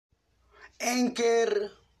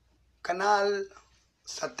Anchor, canal,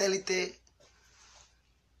 satélite.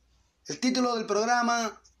 El título del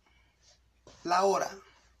programa, La Hora,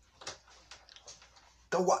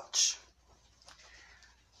 The Watch.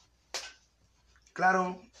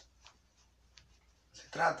 Claro, se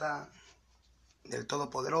trata del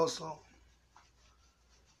Todopoderoso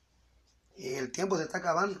y el tiempo se está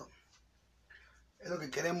acabando. Es lo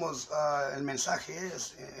que queremos, el mensaje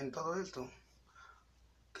es en todo esto,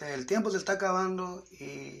 que el tiempo se está acabando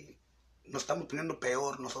y nos estamos poniendo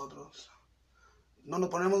peor nosotros. No nos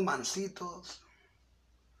ponemos mansitos,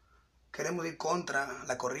 queremos ir contra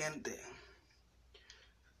la corriente.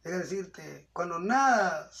 Es decirte, cuando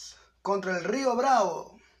nadas contra el río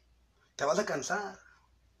Bravo, te vas a cansar.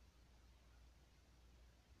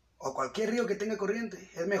 O cualquier río que tenga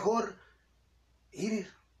corriente, es mejor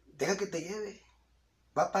ir, deja que te lleve.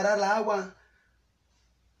 Va a parar la agua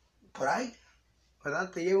por ahí,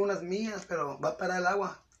 ¿verdad? Te lleva unas millas, pero va a parar el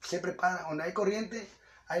agua. Siempre para. Donde hay corriente,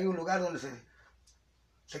 hay un lugar donde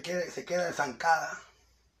se queda estancada.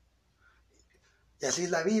 Y así es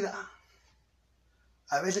la vida.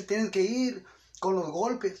 A veces tienes que ir con los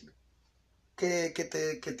golpes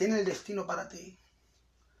que tiene el destino para ti.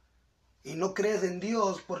 Y no crees en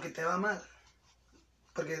Dios porque te va mal.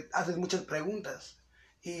 Porque haces muchas preguntas.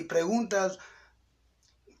 Y preguntas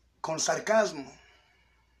con sarcasmo.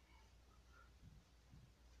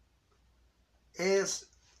 Es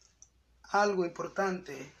algo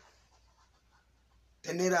importante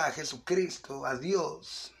tener a Jesucristo, a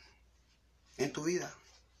Dios, en tu vida.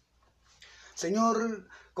 Señor,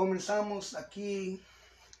 comenzamos aquí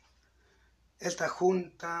esta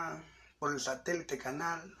junta por el satélite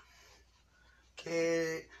canal.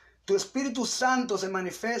 Que tu Espíritu Santo se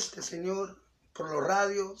manifieste, Señor, por los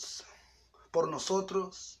radios, por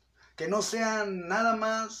nosotros. Que no sean nada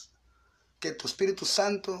más que tu Espíritu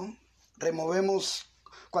Santo. Removemos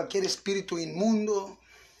cualquier espíritu inmundo,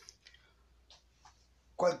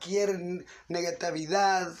 cualquier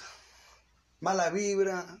negatividad, mala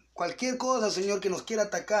vibra, cualquier cosa, Señor, que nos quiera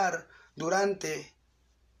atacar durante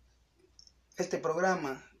este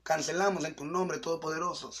programa. Cancelamos en tu nombre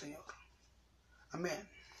todopoderoso, Señor. Amén.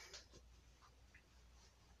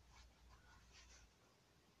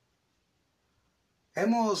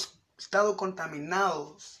 Hemos estado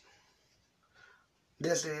contaminados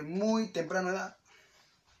desde muy temprana edad,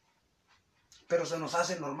 pero se nos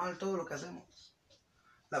hace normal todo lo que hacemos.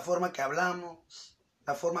 La forma que hablamos,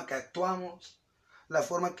 la forma que actuamos, la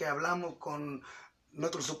forma que hablamos con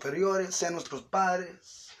nuestros superiores, sean nuestros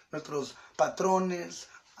padres, nuestros patrones,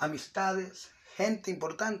 amistades, gente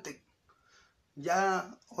importante.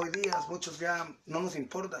 Ya hoy día muchos ya no nos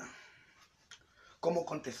importa cómo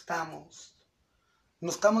contestamos.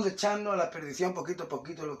 Nos estamos echando a la perdición poquito a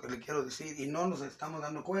poquito, lo que le quiero decir, y no nos estamos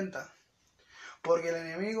dando cuenta. Porque el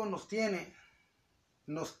enemigo nos tiene,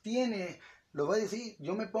 lo voy a decir,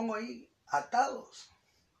 yo me pongo ahí atados.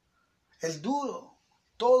 El duro,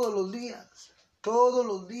 todos los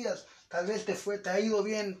días, tal vez te ha ido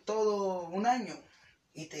bien todo un año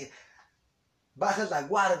y te bajas la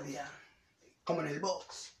guardia, como en el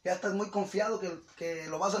box. Ya estás muy confiado que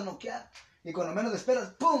lo vas a noquear y cuando menos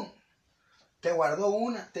esperas, ¡pum! Te guardó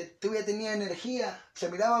una, tú ya tenía energía, se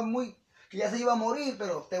miraba que ya se iba a morir,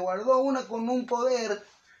 pero te guardó una con un poder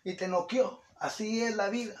y te noqueó. Así es la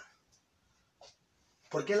vida.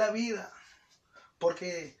 ¿Por qué la vida?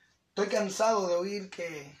 Porque estoy cansado de oír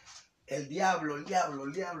que el diablo.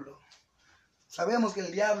 Sabemos que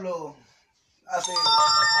el diablo hace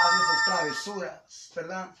sus travesuras,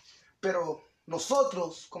 ¿verdad? Pero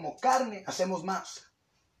nosotros, como carne, hacemos más.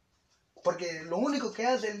 Porque lo único que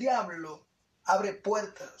hace el diablo, abre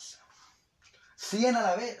puertas, 100 a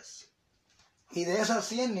la vez, y de esas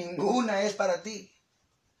 100 ninguna es para ti.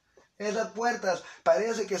 Esas puertas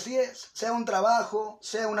parece que sí sea un trabajo,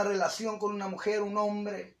 sea una relación con una mujer, un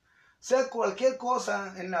hombre, sea cualquier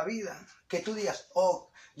cosa en la vida, que tú digas,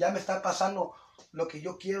 oh, ya me está pasando lo que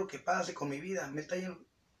yo quiero que pase con mi vida, me está yendo.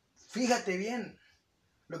 Fíjate bien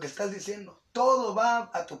lo que estás diciendo, todo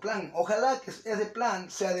va a tu plan. Ojalá que ese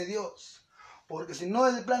plan sea de Dios, porque si no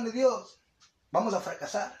es el plan de Dios, vamos a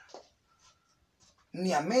fracasar.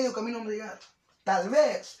 Ni a medio camino vamos a llegar. Tal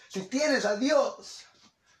vez, si tienes a Dios,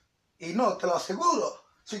 y no, te lo aseguro,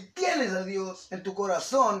 si tienes a Dios en tu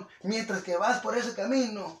corazón, mientras que vas por ese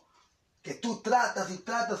camino, que tú tratas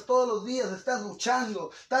todos los días, estás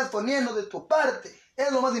luchando, estás poniendo de tu parte, es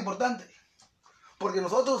lo más importante. Porque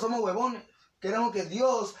nosotros somos huevones, queremos que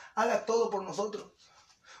Dios haga todo por nosotros.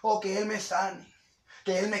 O que Él me sane,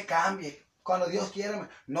 que Él me cambie. Cuando Dios quiere,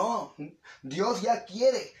 no, Dios ya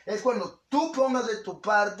quiere. Es cuando tú pongas de tu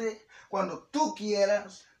parte, cuando tú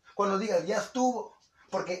quieras, Cuando digas, ya estuvo.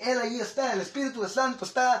 Porque Él ahí está, el Espíritu Santo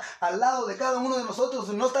está al lado de cada uno de nosotros.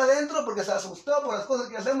 No está dentro porque se asustó por las cosas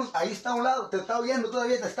que hacemos. Ahí está a un lado, te está oyendo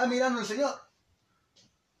todavía, te está mirando el Señor.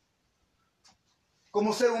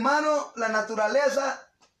 Como ser humano, la naturaleza,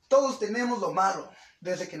 todos tenemos lo malo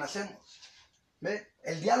desde que nacemos. ¿Ve?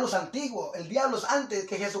 El diablo es antiguo, el diablo es antes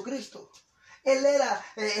que Jesucristo. Él era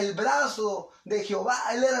el brazo de Jehová,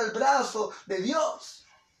 Él era el brazo de Dios.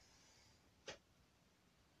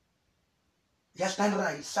 Ya está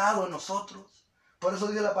enraizado en nosotros. Por eso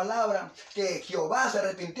dice la palabra que Jehová se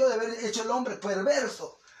arrepintió de haber hecho el hombre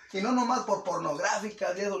perverso. Y no nomás por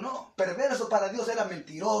pornográfica, dedo, no. Perverso para Dios era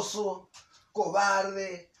mentiroso,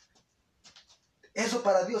 cobarde. Eso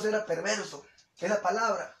para Dios era perverso. Es la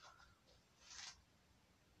palabra.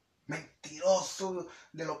 Mentiroso,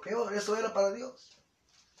 de lo peor. Eso era para Dios.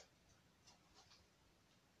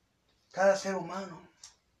 Cada ser humano.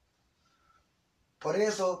 Por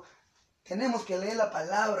eso tenemos que leer la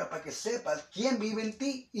palabra para que sepas quién vive en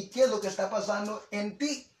ti y qué es lo que está pasando en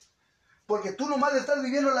ti. Porque tú nomás estás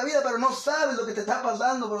viviendo la vida, pero no sabes lo que te está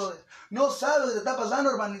pasando, brother. No sabes lo que te está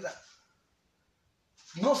pasando, hermanita.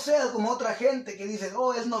 No seas como otra gente que dice,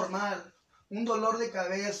 oh, es normal, un dolor de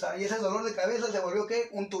cabeza. Y ese dolor de cabeza se volvió, ¿qué?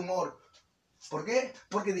 Un tumor. ¿Por qué?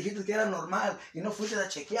 Porque dijiste que era normal y no fuiste a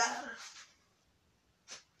chequear.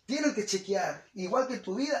 Tienes que chequear, igual que en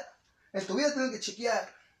tu vida. En tu vida tienes que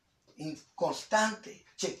chequear. Constante,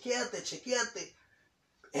 chequéate,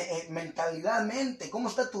 mentalidad, cómo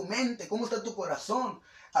está tu mente, cómo está tu corazón.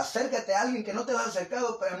 Acércate a alguien que no te has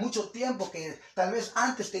acercado por mucho tiempo, que tal vez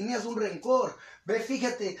antes tenías un rencor. Ve,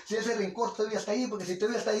 fíjate si ese rencor todavía está ahí, porque si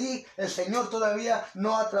todavía está ahí, el Señor todavía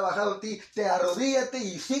no ha trabajado en ti. Te arrodíllate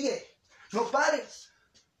y sigue, no pares.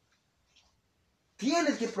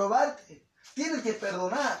 Tienes que probarte, tienes que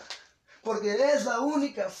perdonar. Porque es la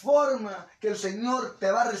única forma que el Señor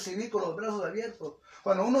te va a recibir con los brazos abiertos.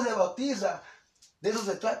 Cuando uno se bautiza, de eso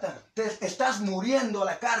se trata. Te estás muriendo a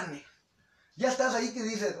la carne. Ya estás ahí que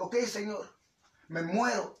dices, ok, Señor, me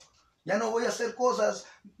muero. Ya no voy a hacer cosas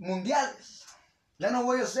mundiales. Ya no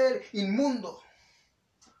voy a ser inmundo.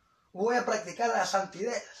 Voy a practicar la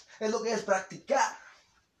santidad. Es lo que es practicar.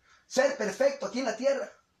 Ser perfecto aquí en la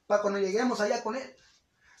tierra. Para cuando lleguemos allá con Él.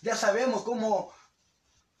 Ya sabemos cómo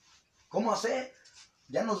hacer.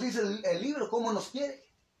 Ya nos dice el libro cómo nos quiere.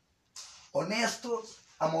 Honestos,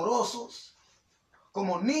 amorosos,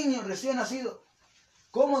 como niños recién nacidos.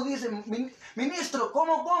 ¿Cómo dice, ministro?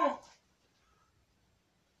 ¿Cómo?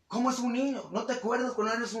 ¿Cómo es un niño? ¿No te acuerdas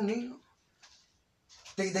cuando eres un niño?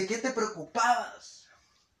 ¿De qué te preocupabas?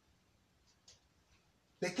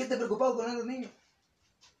 ¿De qué te preocupabas cuando eres niño?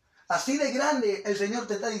 Así de grande el Señor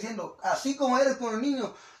te está diciendo, así como eres con el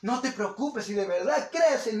niño, no te preocupes. Si de verdad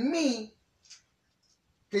crees en mí,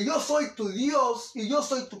 que yo soy tu Dios y yo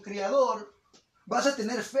soy tu Creador, vas a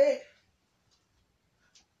tener fe.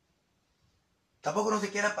 Tampoco no se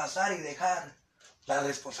quiera pasar y dejar la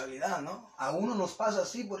responsabilidad, ¿no? A uno nos pasa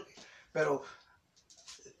así, pero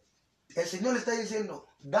el Señor le está diciendo,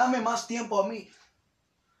 dame más tiempo a mí.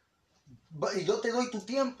 Y yo te doy tu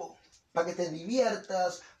tiempo para que te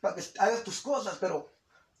diviertas, para que hagas tus cosas, pero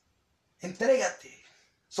entrégate,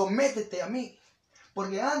 sométete a mí.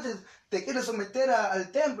 Porque antes te quieres someter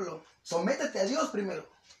al templo, sométete a Dios primero.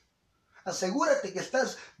 Asegúrate que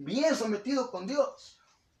estás bien sometido con Dios.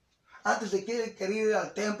 Antes de querer ir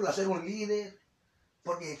al templo a ser un líder,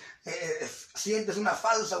 porque sientes una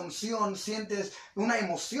falsa unción, sientes una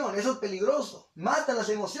emoción, eso es peligroso. Mata las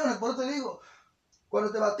emociones, por eso te digo,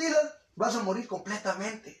 cuando te bautizas vas a morir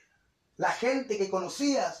completamente. La gente que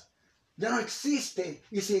conocías ya no existe,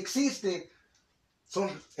 y si existe,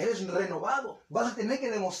 eres renovado. Vas a tener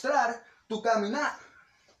que demostrar tu caminar,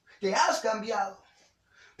 que has cambiado,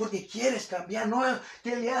 porque quieres cambiar. No,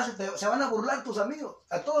 ¿qué le haces? Se van a burlar tus amigos,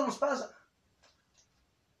 a todos nos pasa.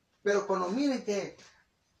 Pero cuando miren que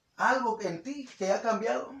algo en ti que ha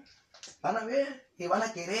cambiado, van a ver y van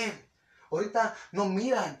a querer. Ahorita no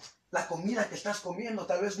miran la comida que estás comiendo,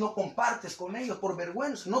 tal vez no compartes con ellos por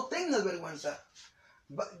vergüenza. No tengas vergüenza.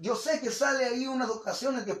 Yo sé que sale ahí unas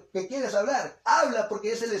ocasiones que quieres hablar. Habla,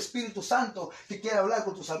 porque es el Espíritu Santo que quiere hablar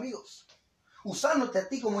con tus amigos, usándote a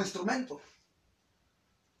ti como instrumento.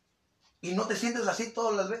 Y no te sientes así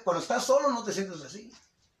todas las veces. Cuando estás solo no te sientes así.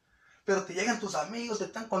 Pero te llegan tus amigos, te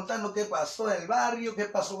están contando qué pasó en el barrio, qué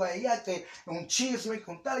pasó allá, que un chisme y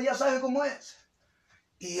contar, ya sabes cómo es.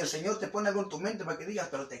 Y el Señor te pone algo en tu mente para que digas,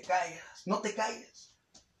 pero te callas, no te calles.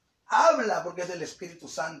 Habla, porque es el Espíritu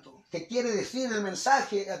Santo, que quiere decir el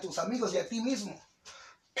mensaje a tus amigos y a ti mismo.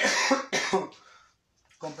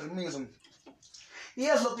 Con permiso. Y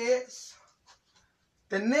es lo que es.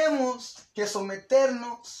 tenemos que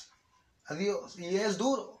someternos a Dios. Y es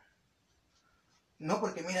duro. No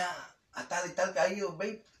porque mira, a tal y tal caído,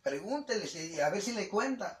 ve, pregúnteles y a ver si le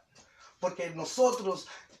cuentan. Porque nosotros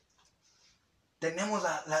tenemos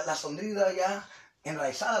la sonrisa ya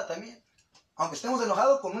enraizada también. Aunque estemos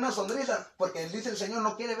enojados con una sonrisa, porque dice el Señor,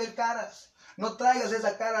 no quiere ver caras. No traigas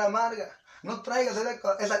esa cara amarga. No traigas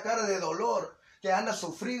esa cara de dolor, que andas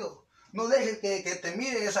sufrido. No dejes que te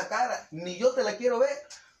mire esa cara. Ni yo te la quiero ver.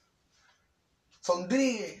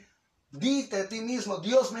 Sonríe. Dite a ti mismo,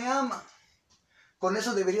 Dios me ama. Con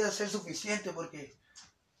eso debería de ser suficiente, porque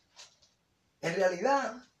en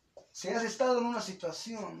realidad, si has estado en una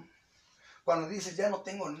situación cuando dices, ya no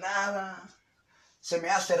tengo nada, se me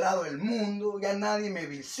ha cerrado el mundo, ya nadie me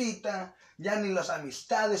visita, ya ni las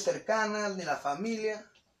amistades cercanas, ni la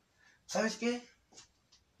familia, ¿sabes qué?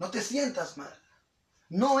 No te sientas mal.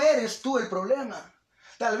 No eres tú el problema.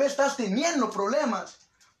 Tal vez estás teniendo problemas,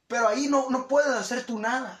 pero ahí no puedes hacer tú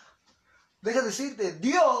nada. Deja decirte,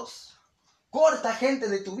 Dios corta gente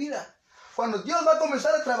de tu vida. Cuando Dios va a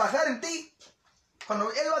comenzar a trabajar en ti,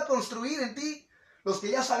 cuando Él va a construir en ti, los que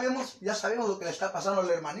ya sabemos lo que le está pasando al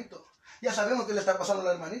hermanito. Ya sabemos qué le está pasando a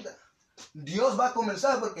la hermanita. Dios va a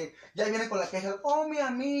comenzar porque ya viene con la queja. Oh, mi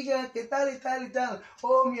amiga, ¿qué tal y tal y tal?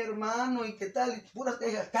 Oh, mi hermano, ¿y qué tal? Y puras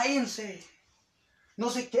quejas. Cállense. No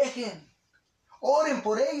se quejen. Oren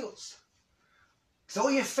por ellos. Se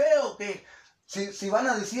oye feo que si van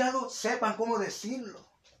a decir algo, sepan cómo decirlo.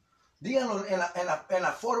 Díganlo en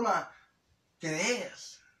la forma que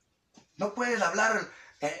es. No puedes hablar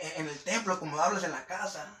en el templo como hablas en la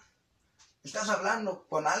casa. Estás hablando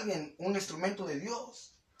con alguien, un instrumento de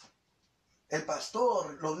Dios. El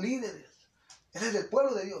pastor, los líderes. Ese es el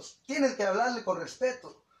pueblo de Dios. Tienes que hablarle con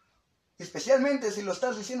respeto. Especialmente si lo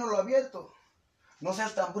estás diciéndolo abierto. No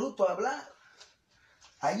seas tan bruto a hablar.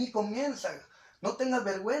 Allí comienza. No tengas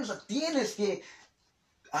vergüenza. Tienes que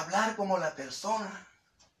hablar como la persona.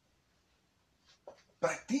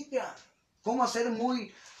 Practica. Cómo hacer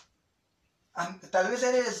muy... Tal vez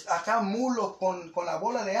eres acá mulo con la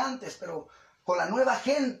bola de antes, pero con la nueva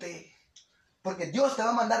gente. Porque Dios te va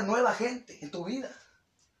a mandar nueva gente en tu vida.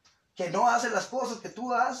 Que no hace las cosas que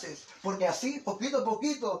tú haces. Porque así, poquito a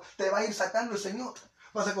poquito, te va a ir sacando el Señor.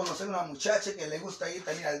 Vas a conocer una muchacha que le gusta ir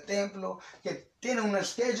también al templo, que tiene un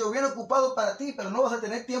schedule bien ocupado para ti, pero no vas a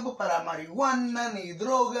tener tiempo para marihuana, ni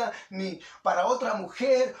droga, ni para otra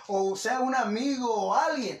mujer, o sea, un amigo o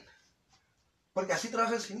alguien. Porque así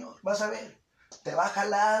trabaja el Señor. Vas a ver, te va a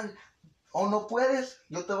jalar, o no puedes,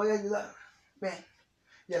 yo te voy a ayudar. Ven.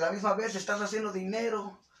 Y a la misma vez estás haciendo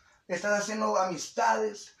dinero, estás haciendo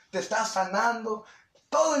amistades, te estás sanando,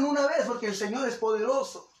 todo en una vez, porque el Señor es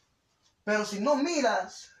poderoso. Pero si no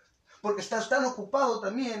miras, porque estás tan ocupado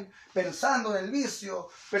también pensando en el vicio,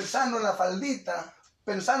 pensando en la faldita,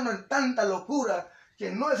 pensando en tanta locura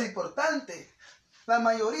que no es importante. La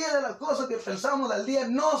mayoría de las cosas que pensamos al día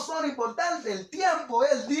no son importantes. El tiempo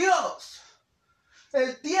es Dios.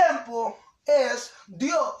 El tiempo es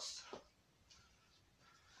Dios.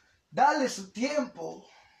 Dale su tiempo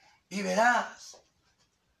y verás.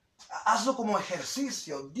 Hazlo como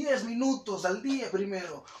ejercicio, 10 minutos al día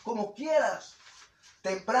primero, como quieras.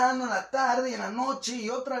 Temprano, en la tarde, en la noche y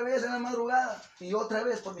otra vez en la madrugada. Y otra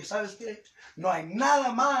vez, porque ¿sabes qué? No hay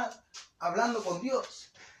nada más hablando con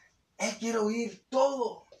Dios. Él quiere oír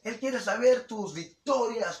todo. Él quiere saber tus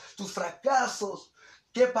victorias, tus fracasos.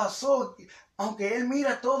 ¿Qué pasó? Aunque Él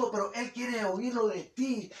mira todo, pero Él quiere oírlo de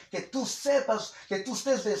ti. Que tú sepas, que tú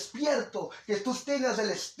estés despierto, que tú tengas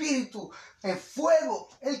el espíritu en fuego.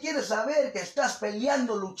 Él quiere saber que estás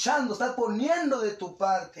peleando, luchando, estás poniendo de tu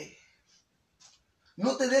parte.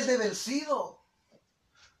 No te des de vencido.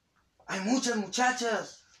 Hay muchas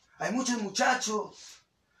muchachas, hay muchos muchachos.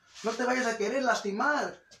 No te vayas a querer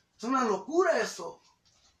lastimar. Es una locura eso.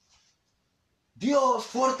 Dios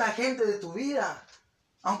forja gente de tu vida.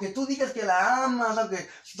 Aunque tú digas que la amas, aunque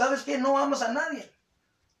sabes que no amas a nadie.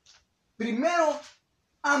 Primero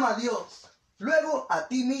ama a Dios, luego a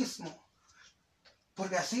ti mismo.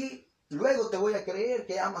 Porque así luego te voy a creer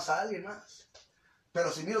que amas a alguien más.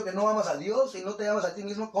 Pero si miro que no amas a Dios y no te amas a ti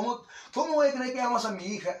mismo, ¿cómo voy a creer que amas a mi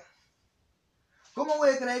hija? ¿Cómo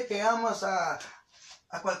voy a creer que amas a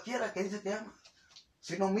cualquiera que dice que ama?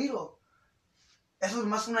 Si no miro, eso es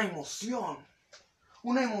más una emoción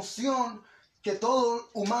que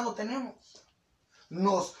todo humano tenemos.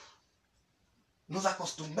 Nos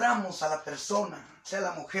acostumbramos a la persona, sea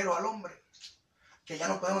la mujer o al hombre, que ya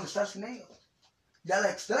no podemos estar sin ellos. Ya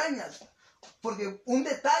la extrañas, porque un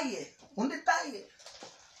detalle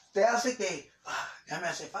te hace que ya me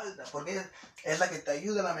hace falta, porque es la que te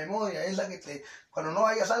ayuda en la memoria, es la que cuando no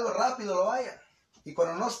hayas algo rápido lo vaya. Y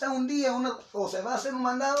cuando no está un día o se va a hacer un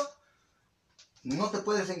mandado, no te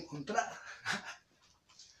puedes encontrar.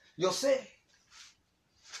 Yo sé.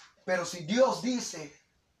 Pero si Dios dice,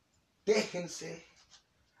 déjense,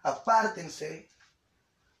 apártense,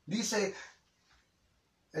 dice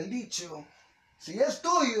el dicho, si es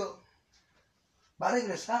tuyo, va a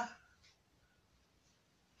regresar.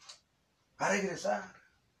 Va a regresar.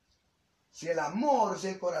 Si el amor, si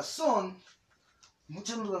el corazón,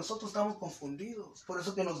 muchos de nosotros estamos confundidos. Por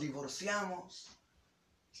eso que nos divorciamos.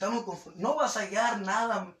 Estamos confundidos. No vas a hallar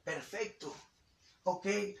nada perfecto. Ok,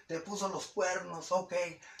 te puso los cuernos. Ok,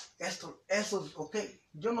 eso, ok.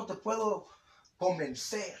 Yo no te puedo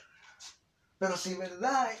convencer. Pero si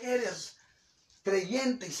verdad eres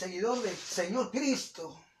creyente y seguidor del Señor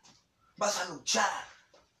Cristo, vas a luchar.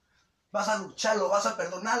 Vas a lucharlo, vas a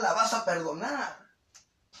perdonar, la vas a perdonar.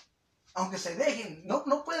 Aunque se dejen,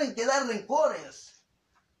 no pueden quedar rencores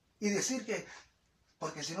y decir que,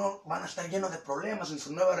 porque si no van a estar llenos de problemas en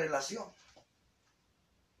su nueva relación.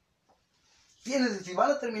 Si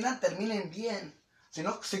van a terminar, terminen bien.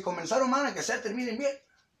 Si comenzaron mal, que sea, terminen bien.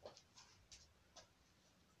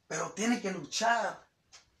 Pero tienen que luchar.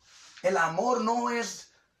 El amor no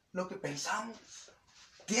es lo que pensamos.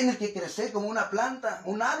 Tiene que crecer como una planta,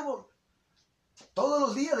 un árbol. Todos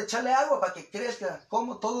los días echarle agua para que crezca.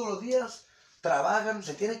 Como todos los días trabajan,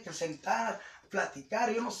 se tienen que sentar, platicar,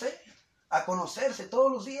 yo no sé, a conocerse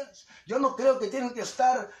todos los días. Yo no creo que tienen que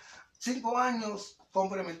estar 5 años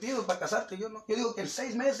comprometidos para casarte. Yo digo que en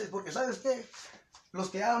 6 meses, porque ¿sabes qué? Los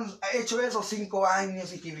que han hecho esos 5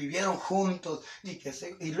 años y que vivieron juntos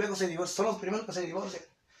y luego se divorcian, son los primeros que se divorcian.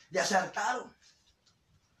 Ya se hartaron.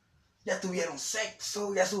 Ya tuvieron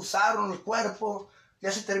sexo, ya se usaron el cuerpo.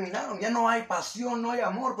 Ya se terminaron, ya no hay pasión, no hay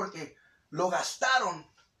amor, porque lo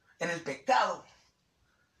gastaron en el pecado.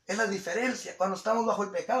 Es la diferencia. Cuando estamos bajo el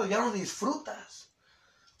pecado, ya no disfrutas.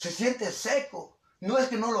 Se siente seco. No es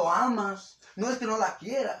que no lo amas, no es que no la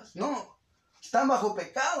quieras, no. Están bajo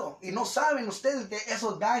pecado y no saben ustedes que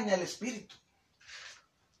eso daña el espíritu.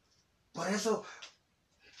 Por eso,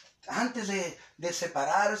 antes de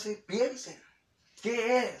separarse, piensen,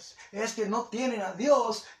 ¿qué es? Es que no tienen a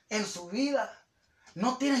Dios en su vida.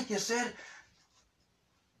 No tiene que ser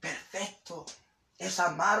perfecto. Es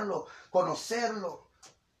amarlo, conocerlo,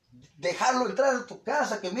 dejarlo entrar en tu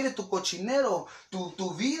casa, que mire tu cochinero,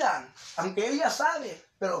 tu vida. Aunque él ya sabe,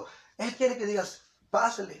 pero él quiere que digas,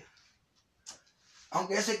 pásale.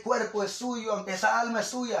 Aunque ese cuerpo es suyo, aunque esa alma es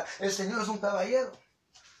suya, el Señor es un caballero.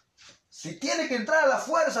 Si tiene que entrar a la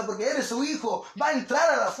fuerza porque eres su hijo, va a entrar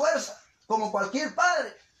a la fuerza, como cualquier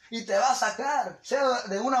padre. Y te va a sacar, sea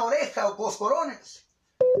de una oreja o coscorones.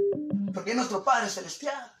 Porque es nuestro Padre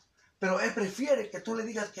Celestial. Pero Él prefiere que tú le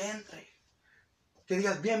digas que entre. Que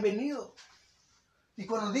digas bienvenido. Y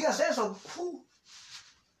cuando digas eso,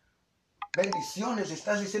 bendiciones,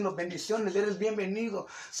 estás diciendo bendiciones, eres bienvenido.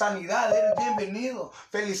 Sanidad, eres bienvenido.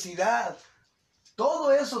 Felicidad.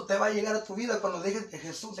 Todo eso te va a llegar a tu vida cuando dejes que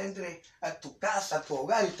Jesús entre a tu casa, a tu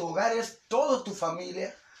hogar. Y tu hogar es toda tu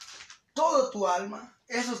familia, toda tu alma.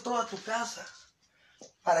 Eso es toda tu casa.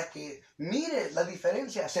 Para que mires la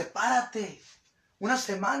diferencia. Sepárate. Unas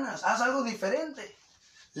semanas. Haz algo diferente.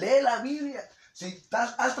 Lee la Biblia. Si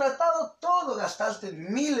has tratado todo, gastaste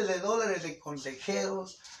miles de dólares en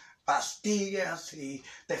consejeros, pastillas, y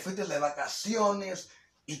te fuiste de vacaciones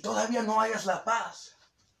y todavía no hayas la paz.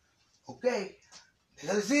 Ok.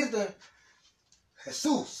 Deja decirte,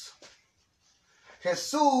 Jesús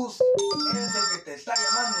es el que te está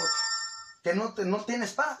llamando, que no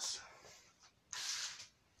tienes paz.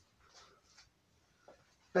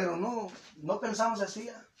 Pero no pensamos así.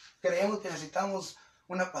 Creemos que necesitamos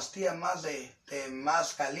una pastilla más de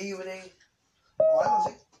más calibre o algo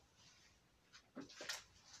así.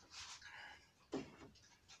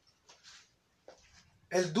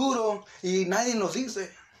 Es duro y nadie nos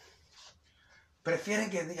dice. Prefieren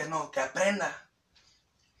que digan, no, que aprenda.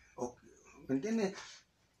 ¿Me entiendes?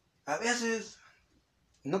 A veces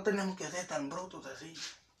no tenemos que ser tan brutos así.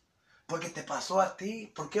 Porque te pasó a ti.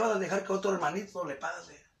 ¿Por qué vas a dejar que a otro hermanito le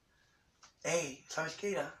pase? Hey, ¿sabes qué?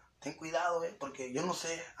 Ira? Ten cuidado, porque yo no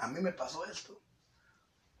sé, a mí me pasó esto.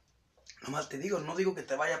 Nomás te digo, no digo que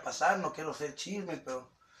te vaya a pasar, no quiero hacer chisme,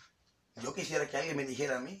 pero yo quisiera que alguien me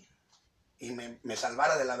dijera a mí y me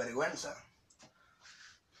salvara de la vergüenza.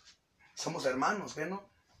 Somos hermanos, ¿qué no?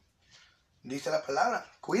 Dice la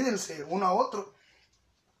palabra, cuídense uno a otro.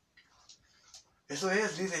 Eso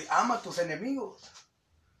es, dice, ama a tus enemigos.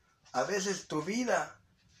 A veces tu vida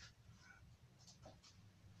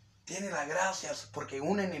tiene las gracias porque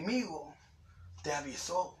un enemigo te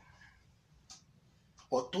avisó.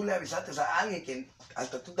 O tú le avisaste a alguien que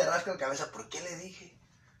hasta tú te rascas la cabeza. ¿Por qué le dije?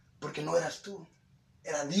 Porque no eras tú.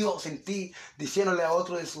 Era Dios en ti diciéndole a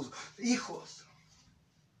otro de sus hijos.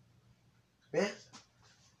 ¿Ves?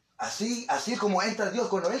 Así como entra Dios.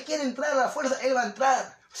 Cuando Él quiere entrar a la fuerza, Él va a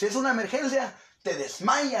entrar. Si es una emergencia, te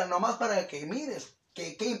desmaya nomás para que mires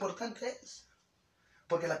qué importante es.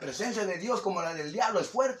 Porque la presencia de Dios como la del diablo es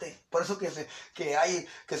fuerte. Por eso que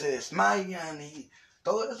se desmayan y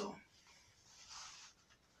todo eso.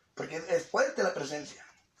 Porque es fuerte la presencia.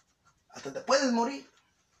 Hasta te puedes morir.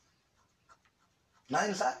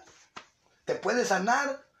 Nadie sabe. Te puede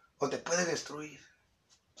sanar o te puede destruir.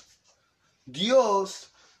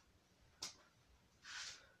 Dios,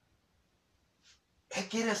 Él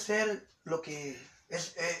quiere ser lo que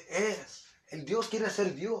es. El Dios quiere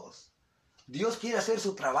ser Dios. Dios quiere hacer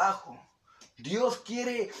su trabajo. Dios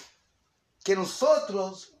quiere que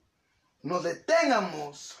nosotros nos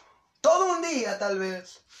detengamos todo un día tal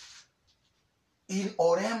vez y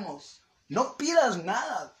oremos. No pidas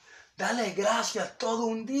nada. Dale gracias todo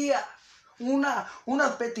un día.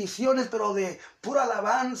 Unas peticiones, pero de pura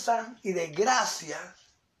alabanza y de gracia.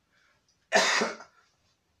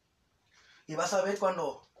 Y vas a ver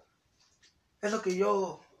cuando es lo que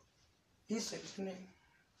yo hice.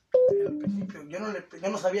 Al principio yo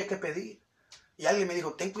no sabía qué pedir. Y alguien me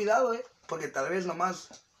dijo, ten cuidado, porque tal vez nomás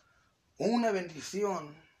una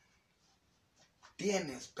bendición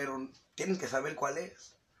tienes, pero tienes que saber cuál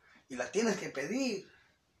es. Y la tienes que pedir.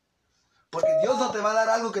 Porque Dios no te va a dar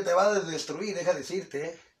algo que te va a destruir, deja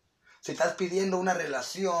decirte. Si estás pidiendo una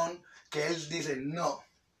relación que Él dice, no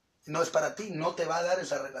es para ti, no te va a dar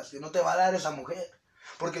esa relación, no te va a dar esa mujer.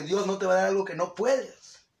 Porque Dios no te va a dar algo que no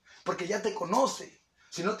puedes. Porque ya te conoce.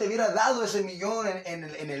 Si no te hubiera dado ese millón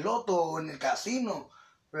en el loto o en el casino,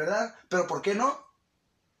 ¿verdad? Pero ¿por qué no?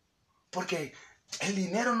 Porque el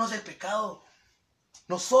dinero no es el pecado.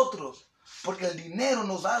 Nosotros, porque el dinero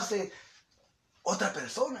nos hace otra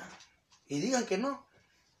persona. Y digan que no.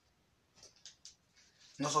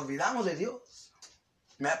 Nos olvidamos de Dios.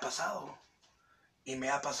 Me ha pasado. Y me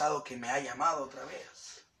ha pasado que me ha llamado otra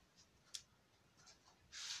vez.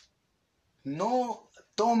 No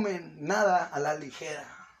tomen nada a la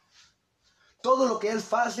ligera. Todo lo que es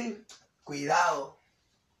fácil, cuidado.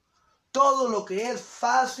 Todo lo que es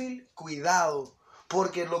fácil, cuidado.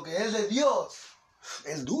 Porque lo que es de Dios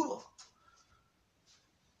es duro.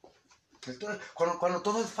 Entonces, cuando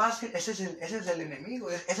todo es fácil, ese es el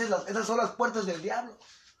enemigo. Esas son las puertas del diablo.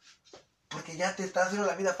 Porque ya te está haciendo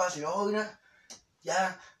la vida fácil. Oh, mira,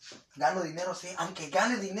 ya gano dinero, sí. Aunque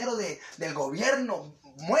ganes dinero del gobierno,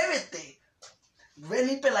 muévete. Ve,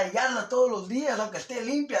 limpia la yarda todos los días, aunque esté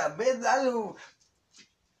limpia. Ve, algo.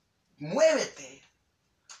 Muévete.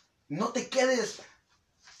 No te quedes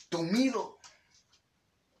tumido.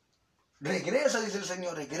 Regresa, dice el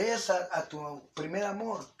Señor, regresa a tu primer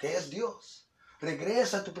amor, que es Dios.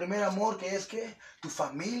 Regresa a tu primer amor, que es ¿qué? Tu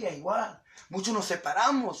familia igual. Muchos nos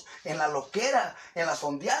separamos en la loquera, en las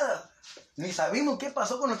ondeadas. Ni sabemos qué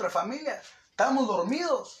pasó con nuestra familia. Estamos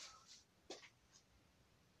dormidos.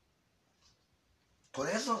 Por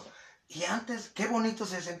eso, y antes, qué bonito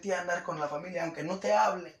se sentía andar con la familia, aunque no te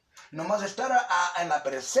hable. Nomás estar en la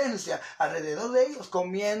presencia, alrededor de ellos,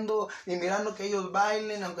 comiendo y mirando que ellos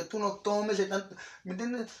bailen, aunque tú no tomes. Y tanto, ¿me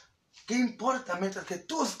entiendes? ¿Qué importa? Mientras que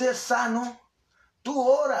tú estés sano, tú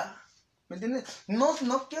ora. ¿Me entiendes? No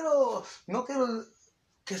quiero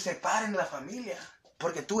que separen la familia,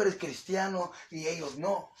 porque tú eres cristiano y ellos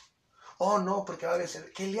no. Oh, no, porque va a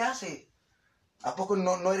ser, ¿qué le hace? ¿A poco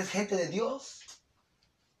no eres gente de Dios?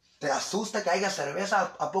 ¿Te asusta que haya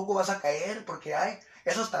cerveza? ¿A poco vas a caer porque hay?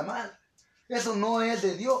 Eso está mal. Eso no es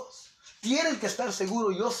de Dios. Tienes que estar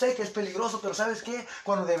seguro. Yo sé que es peligroso, pero ¿sabes qué?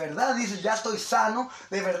 Cuando de verdad dices, ya estoy sano,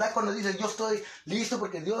 de verdad cuando dices, yo estoy listo,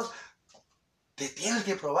 porque Dios te tienes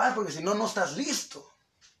que probar, porque si no, no estás listo.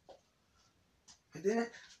 ¿Me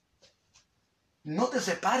entiendes? No te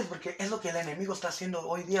separes, porque es lo que el enemigo está haciendo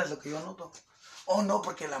hoy día, es lo que yo noto. Oh, no,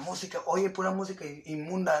 porque la música, oye, pura música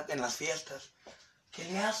inmunda en las fiestas. ¿Qué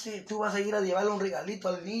le hace? Tú vas a ir a llevarle un regalito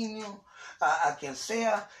al niño, a quien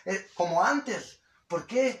sea, como antes. ¿Por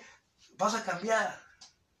qué vas a cambiar?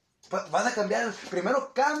 Vas a cambiar.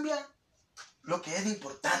 Primero cambia lo que es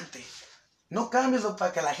importante. No cambies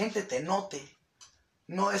para que la gente te note.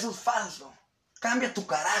 No, eso es falso. Cambia tu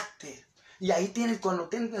carácter. Y ahí cuando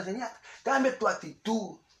tienes que enseñar, cambia tu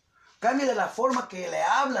actitud. Cambia de la forma que le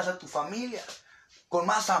hablas a tu familia. Con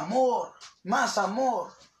más amor, más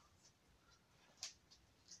amor.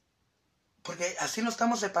 Porque así nos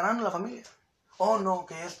estamos separando la familia. Oh, no,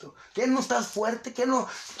 que esto. ¿Qué no estás fuerte?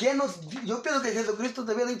 Yo pienso que Jesucristo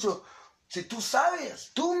te había dicho, Si tú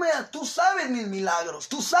sabes, tú sabes mis milagros,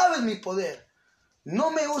 tú sabes mi poder. No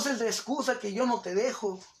me uses de excusa que yo no te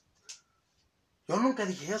dejo. Yo nunca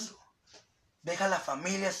dije eso. Deja la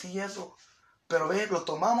familia así eso. Pero ve, lo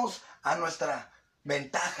tomamos a nuestra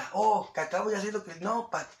ventaja. Oh, que acabo de hacer lo que no,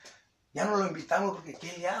 ya no lo invitamos porque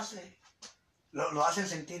 ¿qué le hace? Lo hacen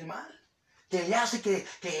sentir mal. Que le hace que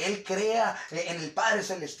él crea en el Padre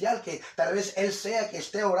Celestial, que tal vez él sea que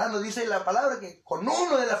esté orando. Dice la palabra que con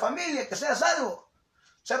uno de la familia que sea salvo.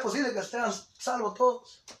 Sea posible que estén salvos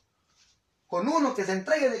todos. Con uno que se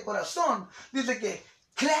entregue de corazón. Dice que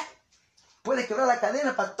puede quebrar la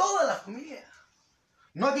cadena para toda la familia.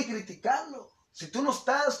 No hay que criticarlo. Si tú no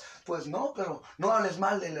estás, pues no, pero no hables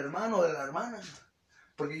mal del hermano o de la hermana.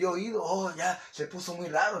 Porque yo he oído, oh, ya se puso muy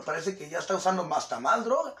raro, parece que ya está usando hasta más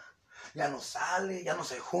droga. Ya no sale, ya no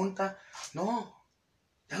se junta. No,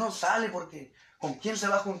 ya no sale porque ¿con quién se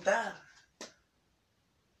va a juntar?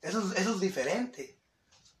 Eso es diferente.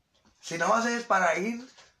 Si no vas es para ir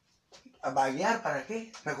a vaguear, ¿para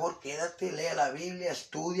qué? Mejor quédate, lea la Biblia,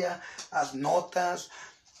 estudia, haz notas,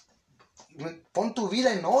 pon tu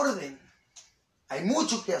vida en orden. Hay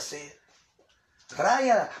mucho que hacer.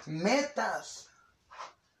 Raya, metas.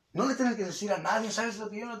 No le tienes que decir a nadie, ¿sabes lo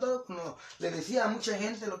que yo he notado? Cuando le decía a mucha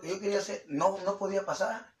gente lo que yo quería hacer, no podía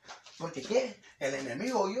pasar. Porque ¿qué? El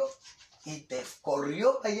enemigo oyó y te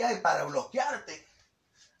corrió para allá para bloquearte.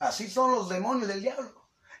 Así son los demonios del diablo.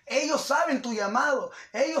 Ellos saben tu llamado.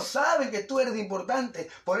 Ellos saben que tú eres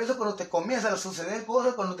importante. Por eso cuando te comienzan a suceder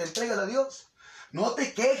cosas, cuando te entregas a Dios, no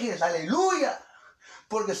te quejes, aleluya.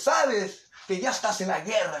 Porque sabes que ya estás en la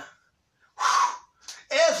guerra.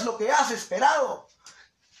 Es lo que has esperado.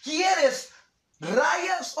 ¿Quieres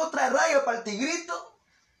rayas? ¿Otra raya para el tigrito?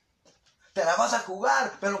 Te la vas a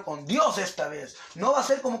jugar, pero con Dios esta vez. No va a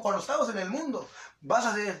ser como cuando estábamos en el mundo. Vas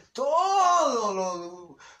a hacer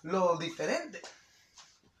todo lo diferente.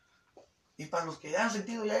 Y para los que han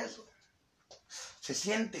sentido ya eso, se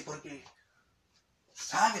siente porque,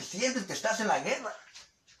 sabes, sientes que estás en la guerra.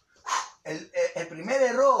 El primer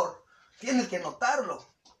error, tienes que notarlo.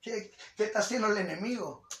 ¿Qué está haciendo el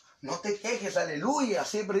enemigo? No te quejes, aleluya.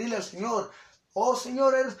 Siempre dile al Señor, oh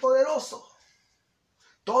Señor, eres poderoso.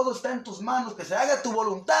 Todo está en tus manos, que se haga tu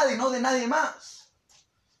voluntad y no de nadie más.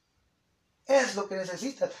 Es lo que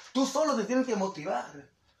necesitas. Tú solo te tienes que motivar.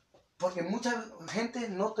 Porque mucha gente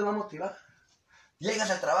no te va a motivar.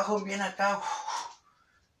 Llegas al trabajo bien acá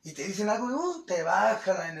y te dicen algo y te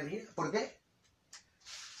baja la energía. ¿Por qué?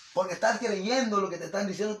 Porque estás creyendo lo que te están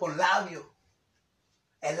diciendo con labio.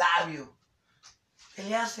 El labio. ¿Qué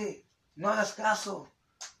le hace? No hagas caso.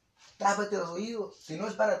 Tápate los oídos. Si no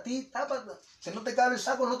es para ti, tápate. Si no te cabe el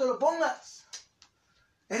saco, no te lo pongas.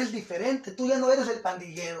 Eres diferente. Tú ya no eres el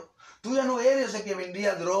pandillero. Tú ya no eres el que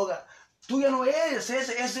vendía droga. Tú ya no eres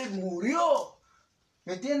ese murió.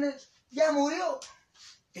 ¿Me entiendes? Ya murió.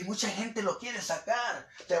 Y mucha gente lo quiere sacar.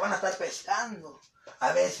 Te van a estar pescando.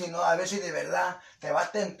 A ver si no, a ver si de verdad te va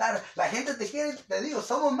a tentar. La gente te quiere, te digo,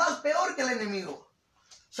 somos más peor que el enemigo.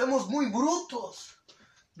 Somos muy brutos.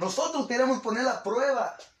 Nosotros queremos poner la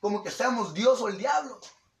prueba como que seamos Dios o el diablo.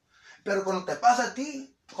 Pero cuando te pasa a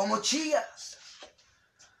ti, como chillas.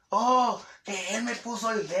 Oh, que él me puso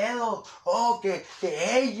el dedo. Oh, que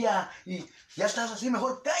ella. Y ya estás así,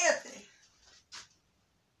 mejor cállate.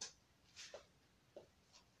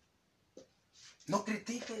 No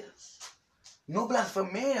critiques. No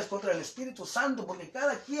blasfemes contra el Espíritu Santo, porque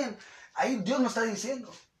cada quien, ahí Dios nos está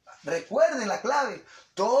diciendo. Recuerden la clave.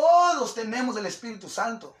 Todos tenemos el Espíritu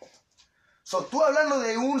Santo. Tú hablando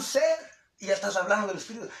de un ser y ya estás hablando del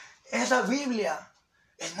Espíritu. Esa Biblia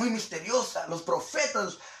es muy misteriosa. Los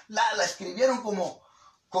profetas la escribieron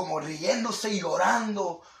como riéndose y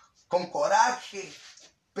llorando, con coraje.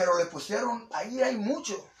 Pero le pusieron, ahí hay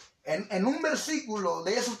mucho. En un versículo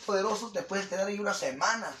de esos poderosos te puedes quedar ahí una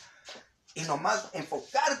semana. Y nomás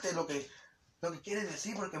enfocarte en lo que quiere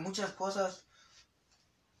decir, porque muchas cosas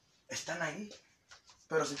están ahí.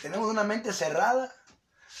 Pero si tenemos una mente cerrada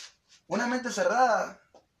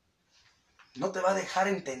no te va a dejar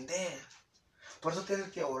entender. Por eso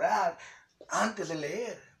tienes que orar antes de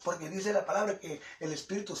leer, porque dice la palabra que el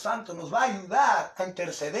Espíritu Santo nos va a ayudar a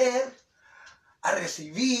interceder, a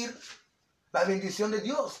recibir la bendición de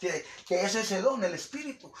Dios, que es ese don, el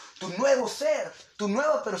Espíritu. Tu nuevo ser, tu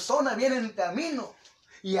nueva persona viene en camino,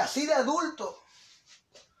 y así de adulto.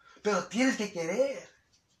 Pero tienes que querer.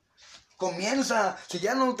 Comienza, si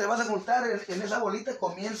ya no te vas a juntar en esa bolita,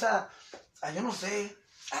 comienza a, yo no sé,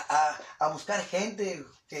 a buscar gente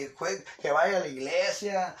que vaya a la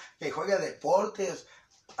iglesia, que juegue a deportes,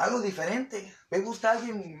 algo diferente. Ve, busca a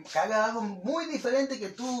alguien que haga algo muy diferente que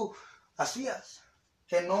tú hacías.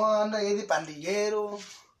 que no anda ahí de pandillero,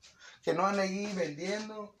 que no anda ahí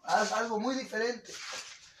vendiendo. Haz algo muy diferente.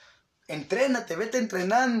 Entrénate, vete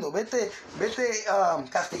entrenando, vete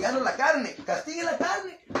castigando la carne. Castigue la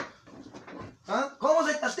carne. ¿Ah? ¿Cómo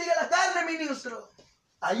se castiga la carne, ministro?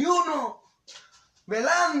 Ayuno,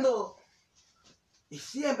 velando y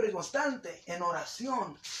siempre constante en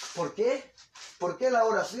oración. ¿Por qué? ¿Por qué la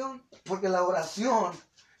oración? Porque la oración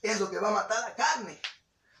es lo que va a matar la carne.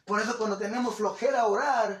 Por eso cuando tenemos flojera a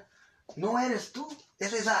orar, no eres tú,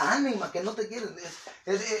 es esa ánima que no te quiere.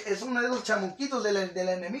 Es uno de los chamuquitos del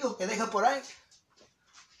enemigo que deja por ahí.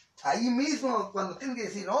 Ahí mismo cuando tienes que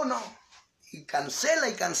decir, no, y cancela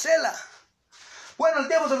y cancela. Bueno, el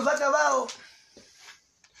tiempo se nos ha acabado.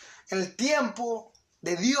 El tiempo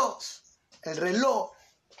de Dios, el reloj,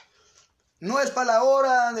 no es para la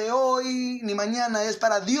hora de hoy ni mañana, es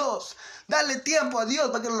para Dios. Dale tiempo a Dios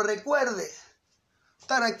para que lo recuerde.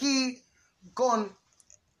 Estar aquí con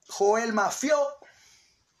Joel Mafió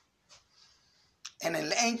en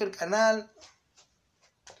el Anchor canal,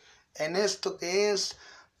 en esto que es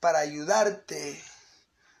para ayudarte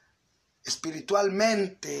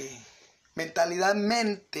espiritualmente,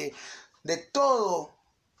 mentalidadmente, de todo.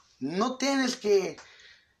 No tienes que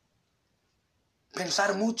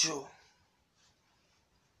pensar mucho.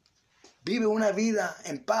 Vive una vida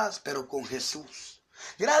en paz, pero con Jesús.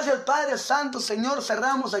 Gracias, Padre Santo, Señor.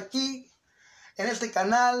 Cerramos aquí en este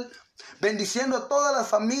canal, bendiciendo a todas las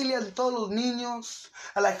familias, a todos los niños,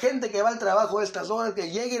 a la gente que va al trabajo a estas horas, que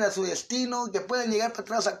lleguen a su destino, que puedan llegar para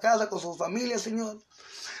atrás a casa con sus familias, Señor.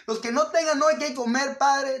 Los que no tengan hoy que comer,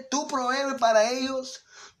 Padre, tú provee para ellos.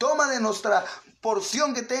 Toma de nuestra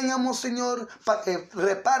porción que tengamos, Señor, para que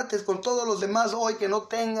repartes con todos los demás hoy que no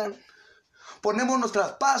tengan. Ponemos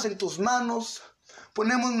nuestra paz en tus manos.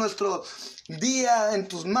 Ponemos nuestro día en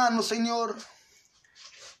tus manos, Señor.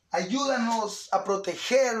 Ayúdanos a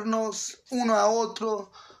protegernos uno a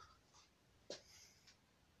otro.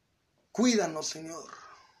 Cuídanos, Señor.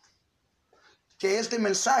 Que este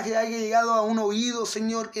mensaje haya llegado a un oído,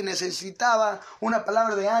 Señor, que necesitaba una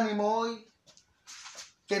palabra de ánimo hoy.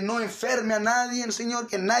 Que no enferme a nadie, Señor.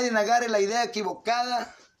 Que nadie agarre la idea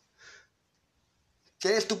equivocada.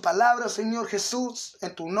 Que es tu palabra, Señor Jesús,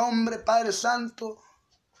 en tu nombre, Padre Santo.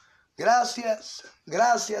 Gracias,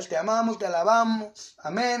 gracias, te amamos, te alabamos.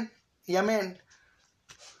 Amén y amén.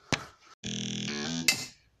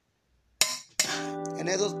 En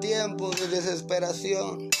esos tiempos de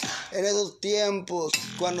desesperación, en esos tiempos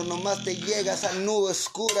cuando nomás te llega esa nube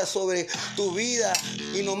oscura sobre tu vida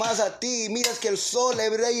y nomás a ti miras que el sol le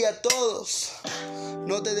brilla a todos,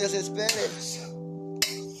 no te desesperes.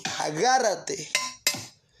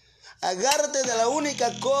 Agárrate de la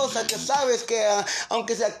única cosa que sabes que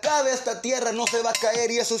aunque se acabe esta tierra no se va a caer,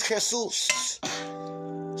 y eso es Jesús.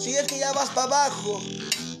 Si es que ya vas para abajo,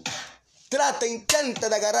 intenta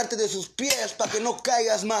de agarrarte de sus pies para que no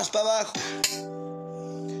caigas más para abajo.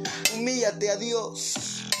 Humíllate a Dios,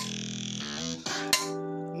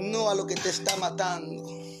 no a lo que te está matando,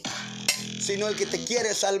 sino el que te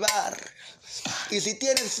quiere salvar. Y si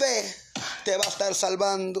tienes fe, te va a estar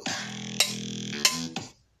salvando.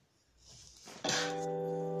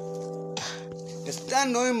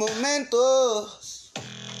 Estando en momentos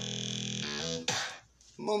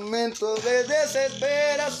de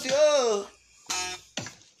desesperación,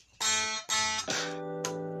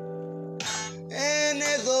 en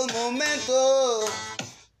esos momentos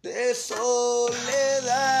de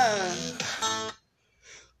soledad,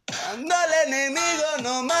 cuando el enemigo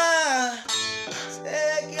nomás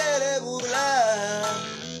se quiere burlar,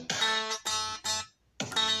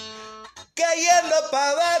 cayendo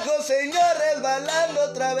para abajo, Señor, resbalando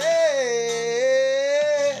otra vez,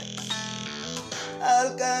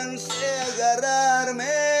 alcancé a agarrarme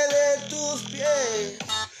de tus pies,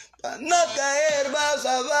 para no caer más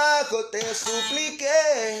abajo, te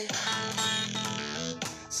supliqué,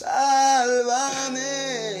 sálvame,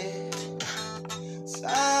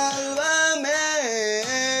 sálvame,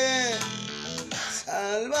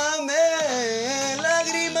 sálvame,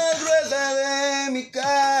 lágrimas gruesas de mi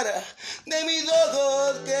cara, de mis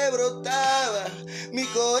ojos que brotaba, mi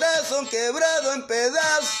corazón quebrado en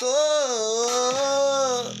pedazos,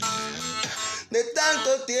 de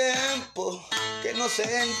tanto tiempo que no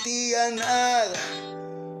sentía nada,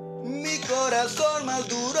 mi corazón más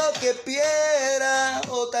duro que piedra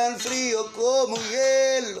o tan frío como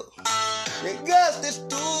hielo. Llegaste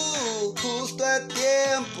tú justo a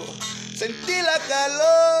tiempo, sentí la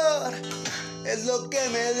calor, es lo que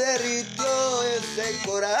me derritió ese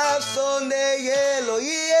corazón de hielo,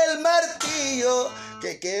 y el martillo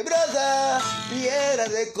que quebró esa piedra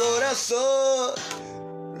de corazón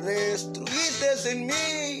Restruiste en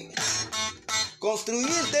mí,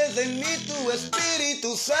 construiste en mí tu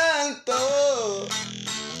Espíritu Santo,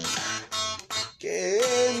 que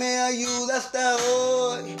me ayuda hasta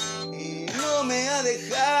hoy y no me ha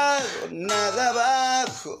dejado nada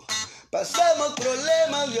abajo. Pasamos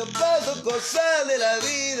problemas, yo paso cosas de la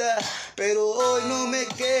vida, pero hoy no me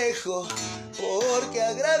quejo, porque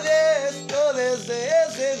agradezco desde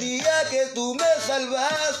ese día que tú me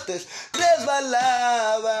salvaste.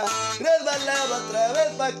 Resbalaba otra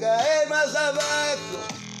vez para caer más abajo.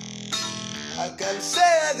 Alcancé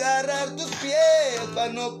a agarrar tus pies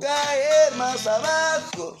para no caer más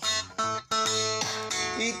abajo.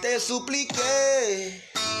 Y te supliqué,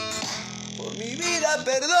 por mi vida,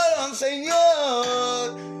 perdón,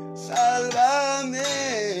 Señor, sálvame.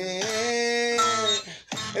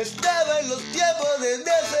 Estaba en los tiempos de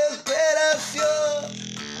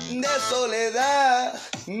desesperación, de soledad,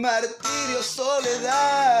 martirio,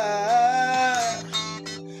 soledad.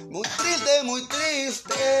 Muy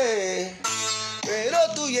triste, pero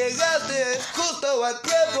tú llegaste justo a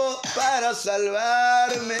tiempo para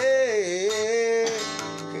salvarme.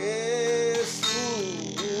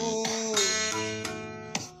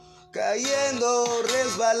 Cayendo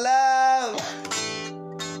resbalaba,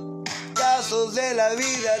 casos de la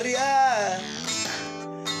vida real,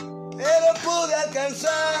 pero pude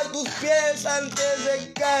alcanzar tus pies antes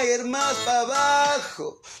de caer más para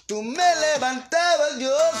abajo. Tú me levantabas,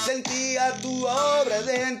 yo sentía tu obra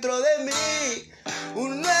dentro de mí,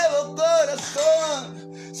 un nuevo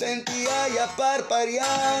corazón sentía ya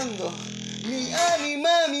parpadeando, mi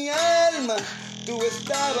ánima, mi alma. Tú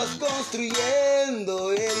estabas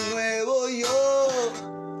construyendo el nuevo yo,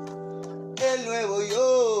 el nuevo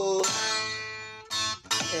yo.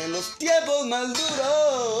 En los tiempos más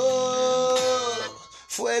duros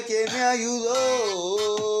fue quien me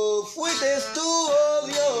ayudó. Fuiste tú, oh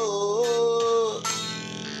Dios.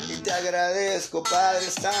 Y te agradezco, Padre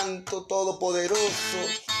Santo, Todopoderoso,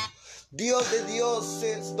 Dios de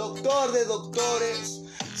dioses, doctor de doctores.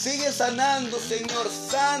 Sigue sanando, Señor,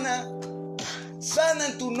 sana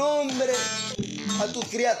en tu nombre a tus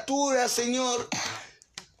criaturas, Señor.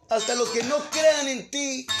 Hasta los que no crean en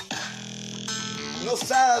ti, no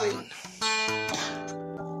saben.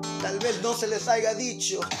 Tal vez no se les haya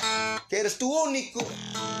dicho que eres tu único,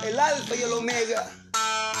 el alfa y el omega,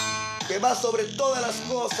 que va sobre todas las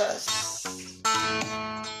cosas.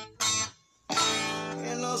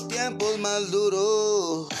 En los tiempos más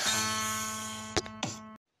duros.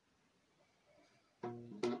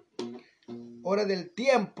 Hora del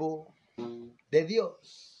tiempo de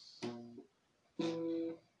Dios.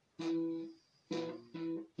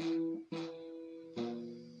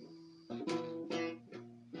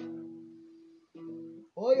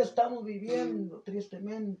 Hoy estamos viviendo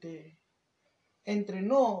tristemente entre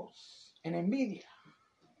nos en envidia,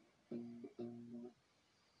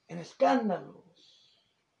 en escándalos,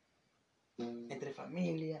 entre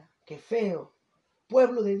familia. Qué feo.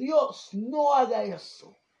 Pueblo de Dios, no haga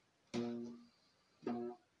eso.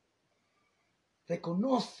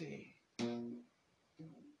 Reconoce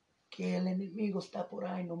que el enemigo está por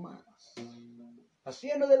ahí nomás,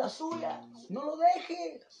 haciendo de las suyas. No lo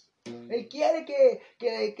dejes. Él quiere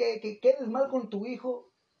que quedes mal con tu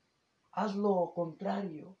hijo. Haz lo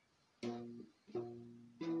contrario.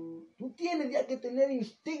 Tú tienes ya que tener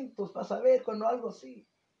instintos para saber cuando algo así.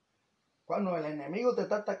 Cuando el enemigo te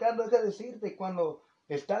está atacando, deja de decirte. Cuando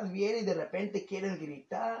estás bien y de repente quieres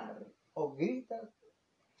gritar o gritas,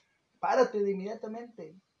 párate de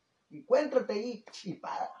inmediatamente. Encuéntrate ahí y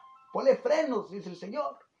para. Ponle frenos, dice el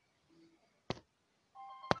Señor.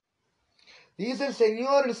 Dice el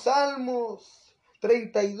Señor en Salmos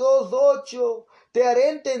 32:8, te haré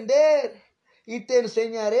entender y te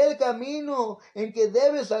enseñaré el camino en que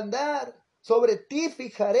debes andar. Sobre ti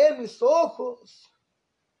fijaré mis ojos.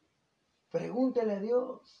 Pregúntale a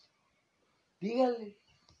Dios. Dígale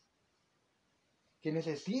que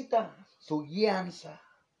necesita su guianza.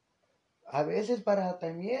 A veces para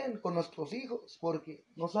también con nuestros hijos, porque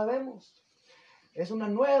no sabemos. Es una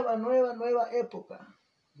nueva época.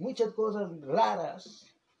 Muchas cosas raras,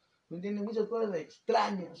 ¿me entiendes? Muchas cosas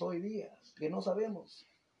extrañas hoy día que no sabemos.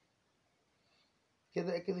 Que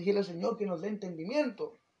hay que decirle al Señor que nos dé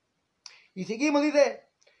entendimiento. Y seguimos, dice,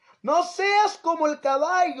 no seas como el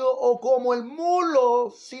caballo o como el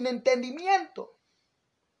mulo sin entendimiento,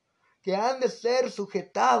 que han de ser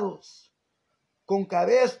sujetados con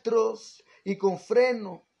cabestros y con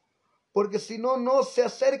freno, porque si no, no se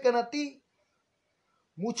acercan a ti.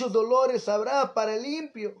 Muchos dolores habrá para el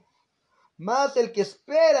impío, mas el que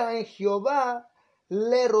espera en Jehová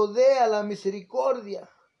le rodea la misericordia.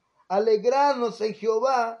 Alegraos en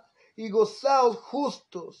Jehová y gozaos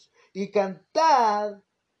justos y cantad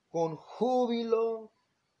con júbilo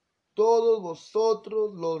todos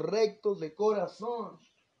vosotros los rectos de corazón.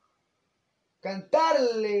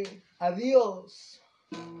 Cantarle a Dios.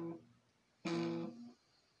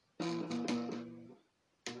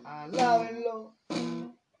 Alábenlo.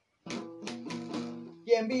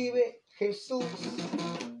 ¿Quién vive? Jesús.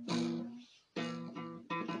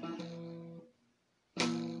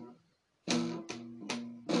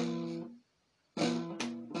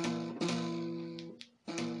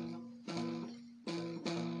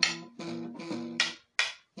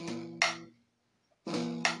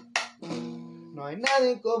 No hay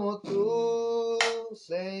nadie como tú,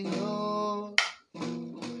 Señor,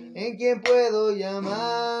 en quien puedo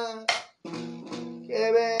llamar,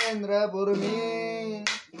 que vendrá por mí.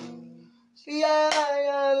 Si hay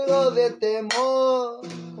algo de temor,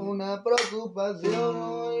 una preocupación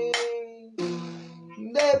hoy,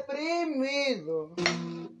 deprimido,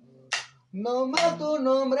 no más tu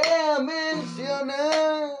nombre a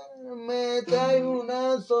mencionar, me trae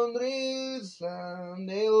una sonrisa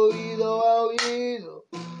de oído a oído.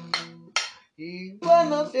 Y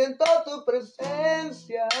cuando siento tu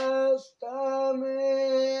presencia, hasta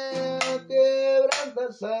me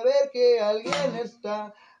quebranta saber que alguien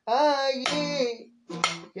está allí.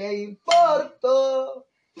 ¿Qué importo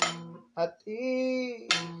a ti?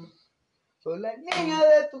 Soy la niña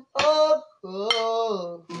de tus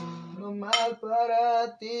ojos, no más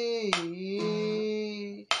para ti.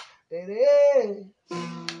 Eres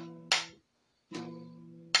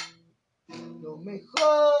lo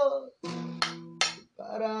mejor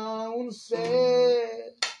para un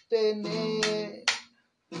ser tener,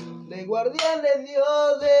 de guardián de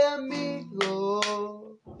Dios, de amigo.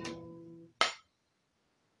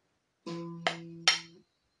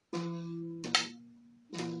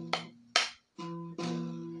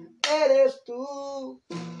 Eres tú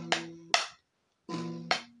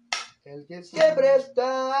el que siempre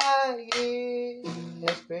está ahí,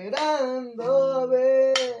 esperando a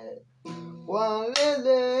ver cuáles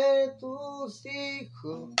de tus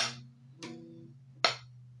hijos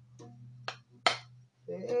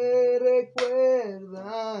te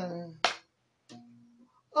recuerdan.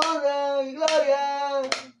 Honra y gloria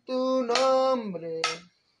tu nombre.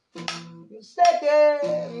 Yo sé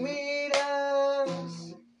que miras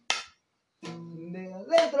de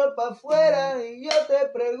adentro para afuera y yo te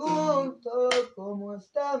pregunto cómo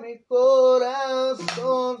está mi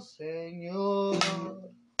corazón, Señor.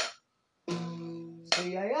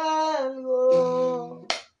 Si hay algo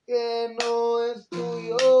que no es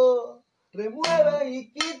tuyo, remueve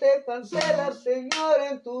y quite, cancela, Señor,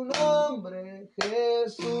 en tu nombre,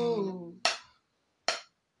 Jesús.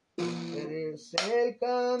 Eres el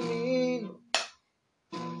camino,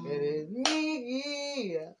 eres mi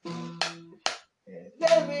guía,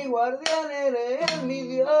 eres mi guardián, eres mi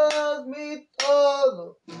Dios, mi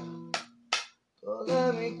todo.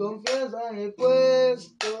 Toda mi confianza he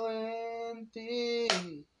puesto en ti.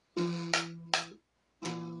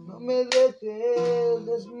 No me dejes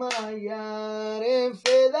desmayar en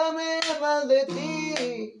fe, dame más de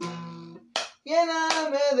ti.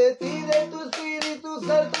 Lléname de ti, de tu Espíritu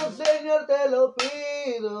Santo, Señor, te lo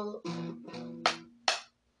pido.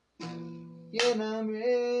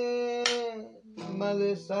 Lléname más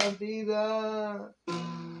de santidad.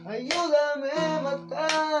 Ayúdame a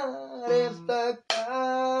matar esta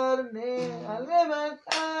carne, a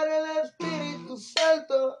levantar el Espíritu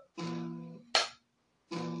Santo.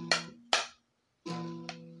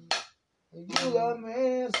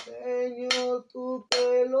 Ayúdame, Señor, tú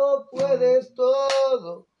que lo puedes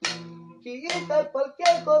todo. Quita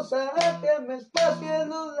cualquier cosa que me está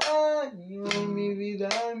haciendo daño en mi vida,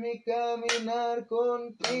 en mi caminar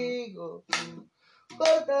contigo.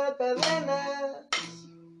 Corta cadenas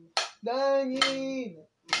dañinas,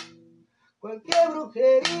 cualquier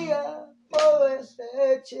brujería o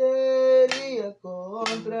hechicería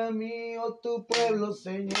contra mí o tu pueblo,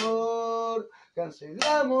 Señor.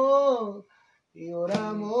 Cancelamos y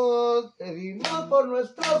oramos, pedimos por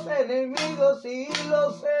nuestros enemigos y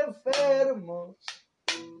los enfermos,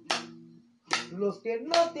 los que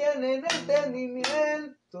no tienen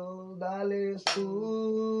entendimiento, dales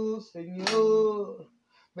tú, Señor.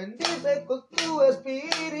 Bendice con tu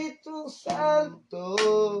Espíritu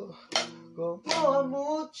Santo, como a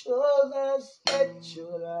muchos has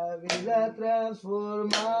hecho la vida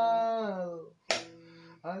transformado.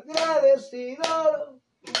 Agradecido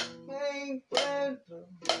me encuentro,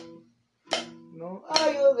 no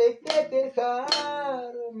hallo de qué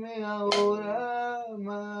quejarme ahora,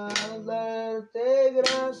 más darte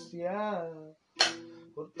gracias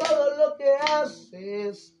por todo lo que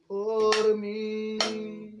haces por mí.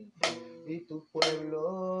 Y tu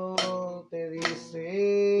pueblo te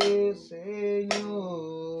dice,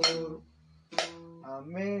 Señor,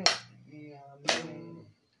 amén y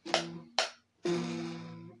amén.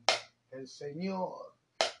 El Señor.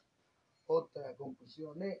 Otra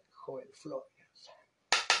conclusión de Joel Flores.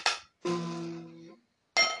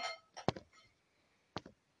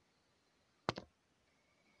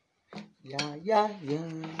 Ya.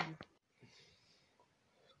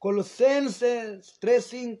 Colosenses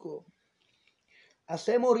 3:5.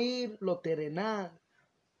 Hace morir lo terrenal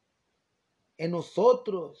en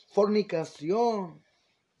nosotros, fornicación,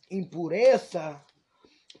 impureza,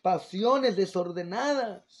 pasiones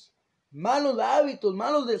desordenadas, malos hábitos,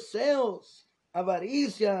 malos deseos,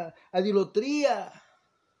 avaricia, idolatría.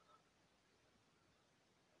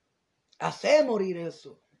 Hace morir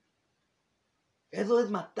eso. Eso es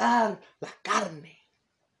matar la carne.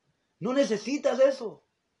 No necesitas eso.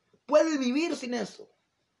 Puedes vivir sin eso.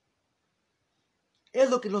 Es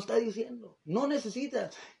lo que nos está diciendo. No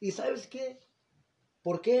necesitas. ¿Y sabes qué?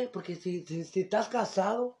 ¿Por qué? Porque si estás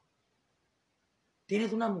casado,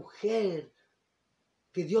 tienes una mujer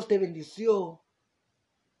que Dios te bendició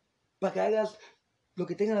para que hagas lo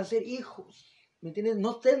que tengan que hacer, hijos. ¿Me entiendes?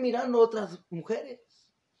 No estés mirando a otras mujeres.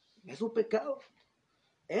 Es un pecado.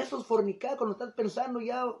 Eso es fornicar cuando estás pensando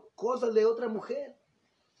ya cosas de otra mujer.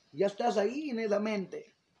 Ya estás ahí en esa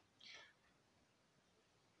mente.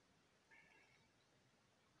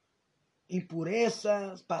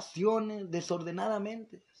 Impurezas, pasiones,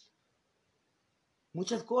 desordenadamente.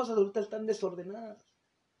 Muchas cosas ahorita están desordenadas.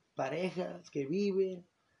 Parejas que viven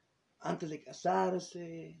antes de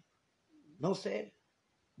casarse. No sé.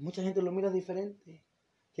 Mucha gente lo mira diferente.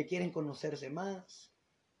 Que quieren conocerse más.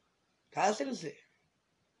 Cásense.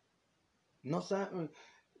 No saben.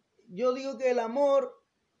 Yo digo que el amor,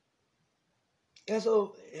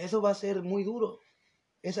 eso va a ser muy duro.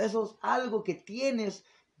 Eso es algo que tienes,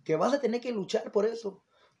 que vas a tener que luchar por eso.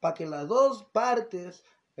 Para que las dos partes,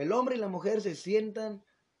 el hombre y la mujer, se sientan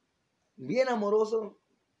bien amorosos.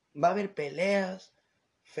 Va a haber peleas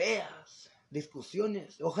feas,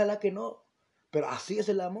 discusiones. Ojalá que no. Pero así es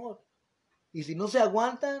el amor. Y si no se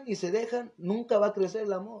aguantan y se dejan, nunca va a crecer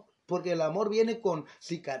el amor. Porque el amor viene con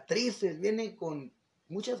cicatrices, viene con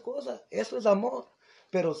muchas cosas. Eso es amor.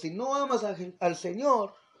 Pero si no amas al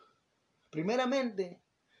Señor, primeramente,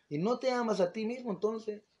 y no te amas a ti mismo,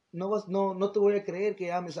 entonces no te voy a creer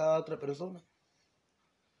que ames a otra persona.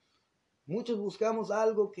 Muchos buscamos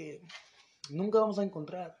algo que nunca vamos a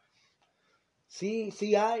encontrar. Sí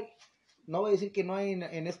hay. No voy a decir que no hay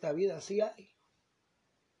en esta vida, sí hay.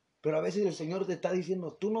 Pero a veces el Señor te está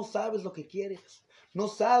diciendo, tú no sabes lo que quieres. No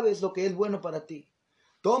sabes lo que es bueno para ti.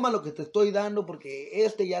 Toma lo que te estoy dando porque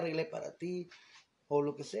ya arreglé para ti. O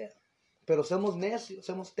lo que sea. Pero somos necios,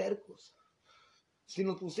 somos tercos. Si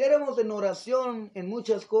nos pusiéramos en oración en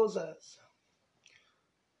muchas cosas,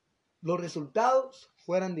 los resultados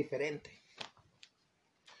fueran diferentes.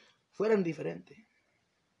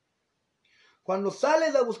 Cuando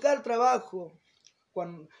sales a buscar trabajo,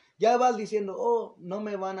 cuando ya vas diciendo, oh, no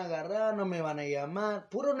me van a agarrar, no me van a llamar,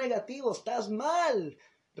 puro negativo, estás mal.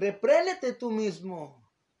 Repréndete tú mismo.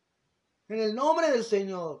 En el nombre del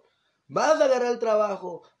Señor. Vas a agarrar el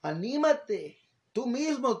trabajo, anímate. Tú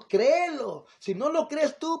mismo, créelo. Si no lo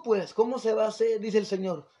crees tú, pues, ¿cómo se va a hacer? Dice el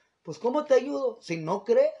Señor. Pues, ¿cómo te ayudo? Si no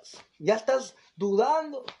crees, ya estás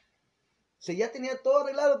dudando. Si ya tenía todo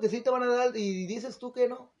arreglado que sí te van a dar y dices tú que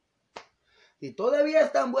no. Y todavía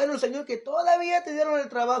es tan bueno el Señor que todavía te dieron el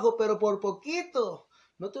trabajo, pero por poquito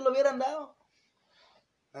no te lo hubieran dado.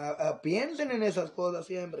 Piensen en esas cosas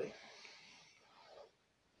siempre.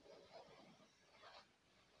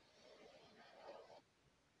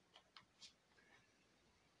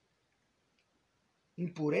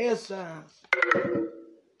 Impurezas,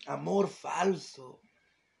 amor falso,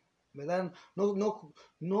 ¿verdad?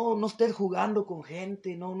 No estés jugando con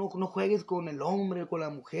gente, no juegues con el hombre, con la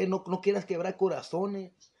mujer, no quieras quebrar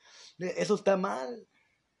corazones. Eso está mal.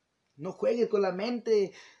 No juegues con la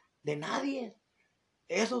mente de nadie.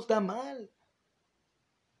 Eso está mal.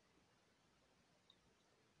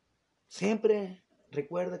 Siempre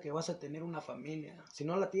recuerda que vas a tener una familia. Si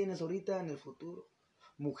no la tienes ahorita, en el futuro.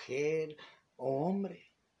 Mujer o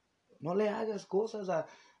hombre. No le hagas cosas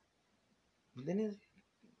 ¿entiendes?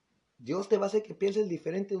 Dios te va a hacer que pienses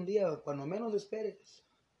diferente un día, cuando menos esperes.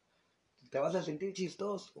 Te vas a sentir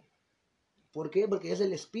chistoso. ¿Por qué? Porque es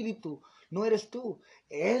el Espíritu, no eres tú.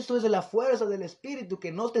 Eso es la fuerza del Espíritu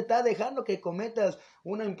que no te está dejando que cometas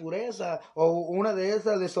una impureza o una de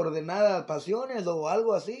esas desordenadas pasiones o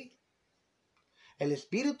algo así. El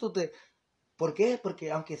Espíritu ¿Por qué?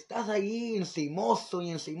 Porque aunque estás ahí encimoso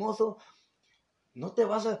y encimoso, no te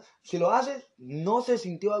vas a, si lo haces, no se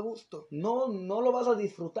sintió a gusto, no lo vas a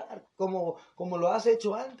disfrutar como lo has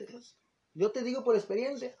hecho antes. Yo te digo por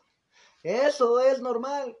experiencia, eso es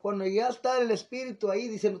normal, cuando ya está el espíritu ahí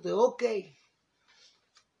diciéndote, ok,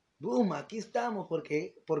 boom, aquí estamos, ¿por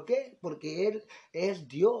qué? Porque Él es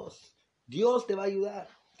Dios, Dios te va a ayudar,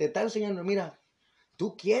 te está enseñando, mira,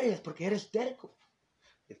 tú quieres porque eres terco.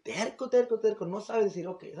 Terco, no sabe decir,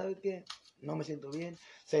 ok, ¿sabes qué? No me siento bien.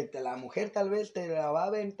 La mujer tal vez te la va a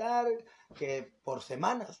aventar que por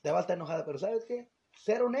semanas te va a estar enojada, pero ¿sabes qué?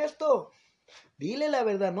 Ser honesto. Dile la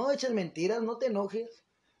verdad, no eches mentiras, no te enojes.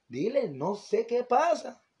 Dile, no sé qué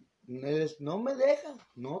pasa. No me deja,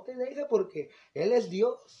 no te deja porque Él es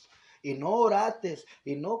Dios. Y no orates,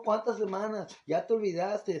 y no cuántas semanas, ya te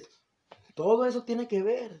olvidaste. Todo eso tiene que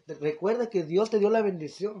ver. Recuerda que Dios te dio la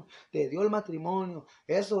bendición, te dio el matrimonio.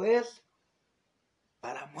 Eso es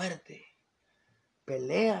para muerte.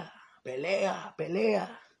 Pelea,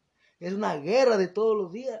 pelea. Es una guerra de todos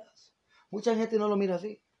los días. Mucha gente no lo mira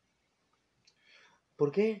así.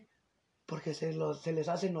 ¿Por qué? Porque se les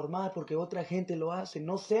hace normal, porque otra gente lo hace.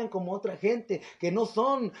 No sean como otra gente, que no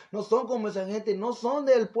son como esa gente, no son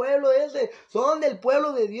del pueblo ese, son del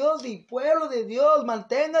pueblo de Dios y pueblo de Dios.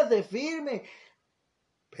 Manténgase firme.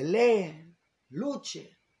 Peleen,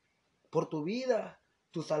 luchen por tu vida,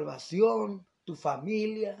 tu salvación, tu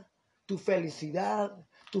familia, tu felicidad,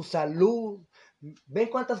 tu salud. ¿Ven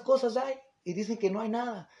cuántas cosas hay? Y dicen que no hay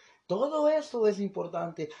nada. Todo eso es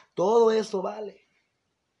importante, todo eso vale.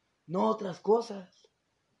 No otras cosas.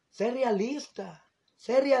 Sé realista,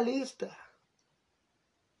 sé realista.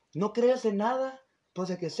 No creas en nada, pues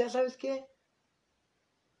de que sea, ¿sabes qué?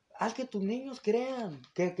 Haz que tus niños crean,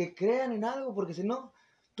 que crean en algo, porque si no,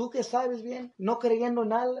 tú que sabes bien, no creyendo en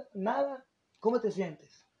nada, ¿cómo te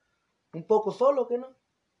sientes? Un poco solo, ¿que no?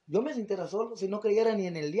 Yo me sintiera solo si no creyera ni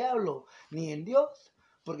en el diablo, ni en Dios.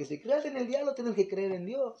 Porque si crees en el diablo, tienes que creer en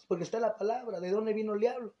Dios, porque está la palabra, ¿de dónde vino el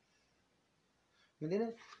diablo? ¿Me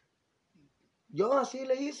entiendes? Yo así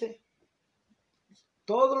le hice.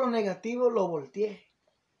 Todo lo negativo lo volteé.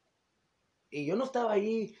 Y yo no estaba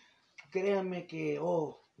ahí, créanme que,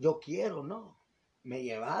 yo quiero, no. Me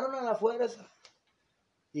llevaron a la fuerza.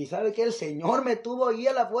 Y sabe que el Señor me tuvo ahí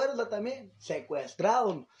a la fuerza también,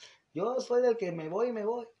 secuestrado. Yo soy del que me voy.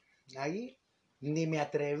 Ahí ni me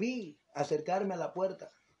atreví a acercarme a la puerta.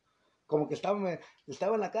 Como que estaba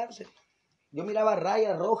en la cárcel. Yo miraba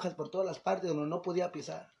rayas rojas por todas las partes donde no podía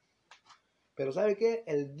pisar. Pero ¿sabe qué?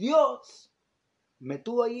 El Dios me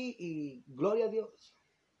tuvo ahí y gloria a Dios.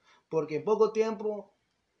 Porque en poco tiempo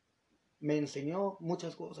me enseñó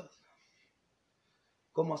muchas cosas.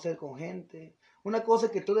 Cómo hacer con gente. Una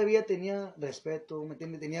cosa que todavía tenía respeto, ¿me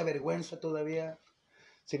entiendes? Tenía vergüenza todavía.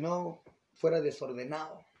 Si no fuera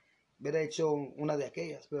desordenado, hubiera hecho una de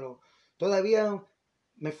aquellas. Pero todavía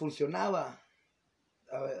me funcionaba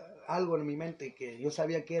algo en mi mente que yo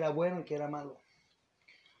sabía que era bueno y que era malo.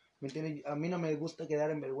 ¿Me entiendes? A mí no me gusta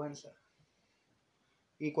quedar en vergüenza.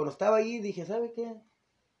 Y cuando estaba ahí dije, ¿sabe qué?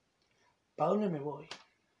 ¿Para dónde me voy?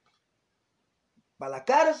 ¿Para la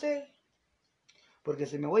cárcel? Porque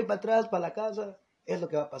si me voy para atrás, para la casa, es lo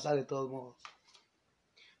que va a pasar de todos modos.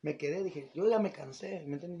 Me quedé, dije, yo ya me cansé,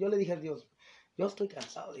 ¿me entiendes? Yo le dije a Dios, yo estoy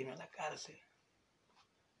cansado de irme a la cárcel.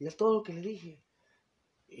 Y es todo lo que le dije.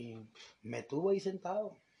 Y me tuvo ahí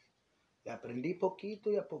sentado. Y aprendí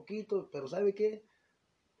poquito y a poquito, pero ¿sabe qué?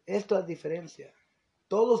 Esto es diferencia.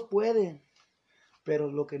 Todos pueden,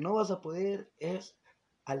 pero lo que no vas a poder es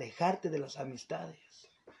alejarte de las amistades,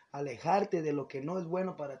 alejarte de lo que no es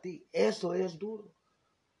bueno para ti. Eso es duro.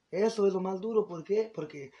 Eso es lo más duro. ¿Por qué?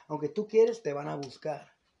 Porque aunque tú quieres, te van a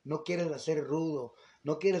buscar. No quieres hacer rudo,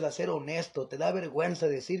 no quieres hacer honesto, te da vergüenza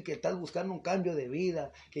decir que estás buscando un cambio de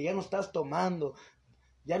vida, que ya no estás tomando,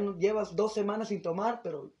 ya no llevas 2 semanas sin tomar,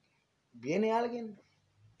 pero viene alguien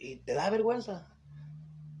y te da vergüenza.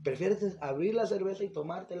 Prefieres abrir la cerveza y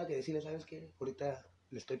tomártela que decirle, ¿sabes qué? Ahorita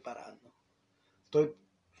le estoy parando. Estoy,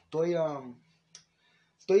 estoy, um,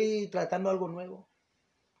 estoy tratando algo nuevo.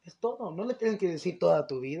 Es todo. No le tienen que decir toda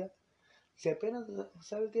tu vida. Si apenas,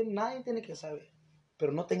 ¿sabes qué? Nadie tiene que saber.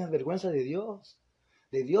 Pero no tengas vergüenza de Dios.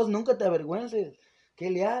 De Dios nunca te avergüences. ¿Qué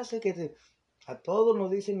le hace? A todos nos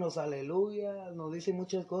dicen los aleluya, nos dicen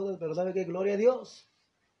muchas cosas, pero ¿sabe qué? Gloria a Dios.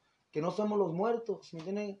 Que no somos los muertos, ¿me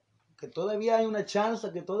entienden? Que todavía hay una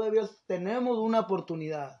chance, que todavía tenemos una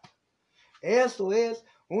oportunidad. Eso es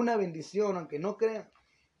una bendición, aunque no crean.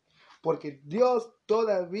 Porque Dios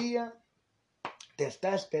todavía te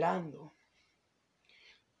está esperando.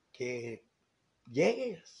 Que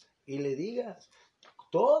llegues y le digas,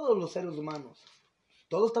 todos los seres humanos,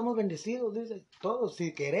 Todos estamos bendecidos, dice. Todos,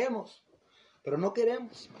 si queremos. Pero no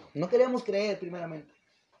queremos. No queremos creer primeramente.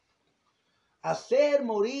 Hacer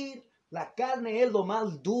morir la carne es lo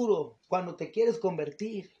más duro cuando te quieres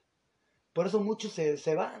convertir. Por eso muchos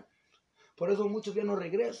se van. Por eso muchos ya no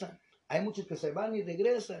regresan. Hay muchos que se van y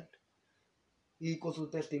regresan. Y con su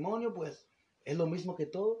testimonio, pues, es lo mismo que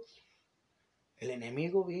todos. El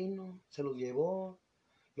enemigo vino, se los llevó,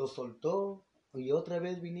 los soltó, y otra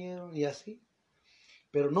vez vinieron, y así.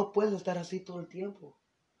 Pero no puedes estar así todo el tiempo.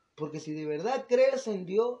 Porque si de verdad crees en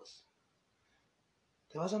Dios,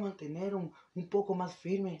 te vas a mantener un poco más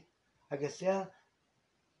firme. A que sea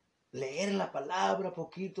leer la palabra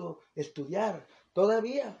poquito, estudiar.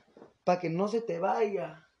 Todavía, para que no se te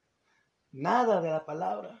vaya nada de la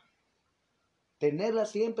palabra. Tenerla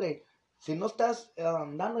siempre. Si no estás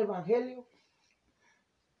dando evangelio,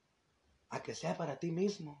 a que sea para ti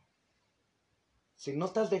mismo. Si no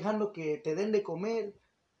estás dejando que te den de comer,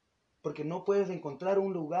 porque no puedes encontrar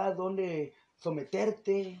un lugar donde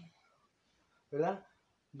someterte, ¿verdad?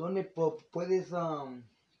 Donde puedes,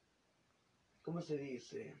 ¿cómo se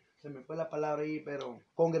dice? Se me fue la palabra ahí, pero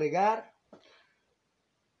congregar.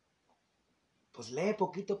 Pues lee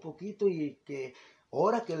poquito a poquito y que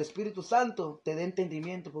ora que el Espíritu Santo te dé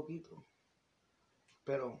entendimiento poquito.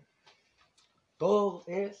 Pero todo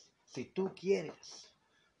es si tú quieres.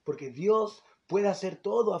 Porque Dios puede hacer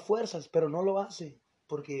todo a fuerzas, pero no lo hace.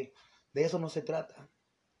 Porque de eso no se trata.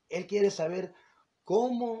 Él quiere saber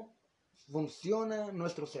cómo funciona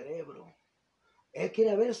nuestro cerebro. Él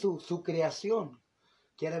quiere ver su creación.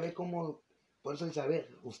 Quiere ver cómo, por eso el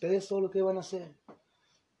saber, ustedes solo qué van a hacer.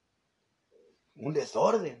 Un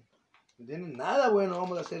desorden. No tienen nada bueno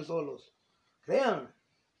vamos a hacer solos. Créanme.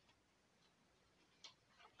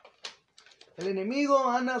 El enemigo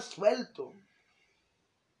anda suelto.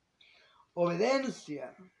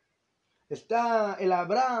 Obediencia. Está el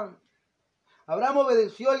Abraham. Abraham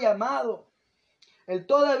obedeció el llamado. Él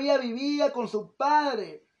todavía vivía con su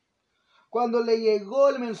padre. Cuando le llegó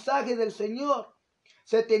el mensaje del Señor,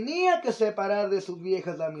 se tenía que separar de sus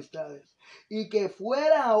viejas amistades y que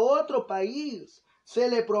fuera a otro país. Se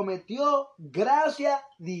le prometió gracia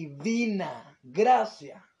divina.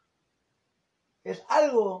 Gracia. Es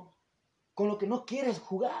algo con lo que no quieres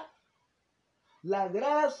jugar. La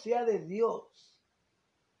gracia de Dios.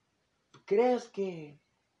 ¿Crees que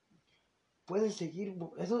puedes seguir?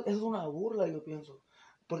 Eso es una burla, yo pienso.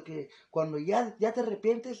 Porque cuando ya te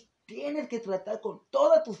arrepientes, tienes que tratar con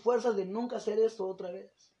todas tus fuerzas de nunca hacer esto otra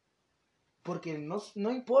vez. Porque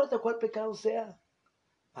no importa cuál pecado sea.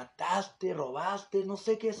 Mataste, robaste, no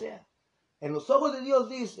sé qué sea. En los ojos de Dios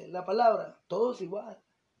dice la palabra, todo es igual.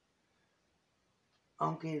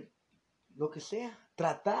 Aunque lo que sea,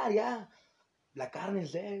 tratar ya. La carne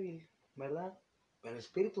es débil, ¿verdad? El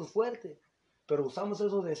espíritu es fuerte. Pero usamos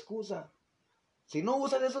eso de excusa. Si no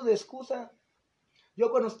usas eso de excusa,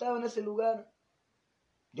 yo cuando estaba en ese lugar,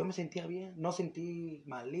 yo me sentía bien. No sentí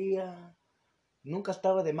malía. Nunca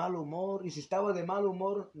estaba de mal humor. Y si estaba de mal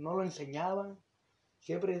humor, no lo enseñaba.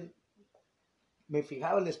 Siempre me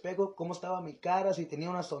fijaba en el espejo cómo estaba mi cara, si tenía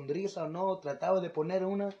una sonrisa o no. Trataba de poner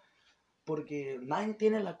una. Porque nadie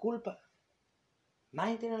tiene la culpa.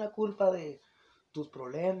 Nadie tiene la culpa de tus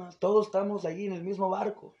problemas. Todos estamos allí en el mismo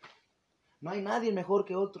barco. No hay nadie mejor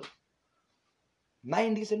que otro.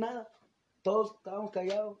 Nadie dice nada. Todos estamos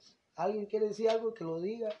callados. Alguien quiere decir algo, que lo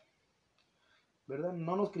diga. ¿Verdad?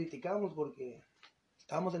 No nos criticamos porque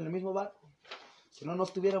estamos en el mismo barco. Si no, no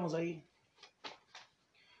estuviéramos ahí.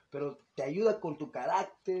 Pero te ayuda con tu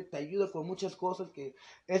carácter, te ayuda con muchas cosas que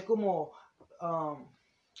es como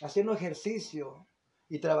haciendo ejercicio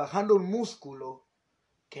y trabajando un músculo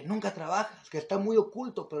que nunca trabajas, que está muy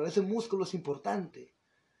oculto, pero ese músculo es importante.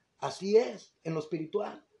 Así es en lo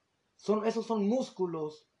espiritual. Esos son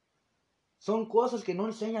músculos, son cosas que no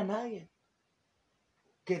enseña a nadie.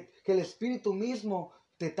 Que el espíritu mismo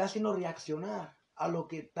te está haciendo reaccionar a lo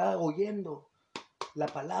que está oyendo la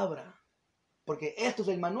palabra. Porque esto es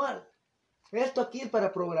el manual. Esto aquí es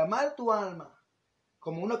para programar tu alma.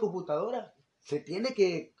 Como una computadora. Se tiene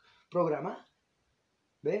que programar.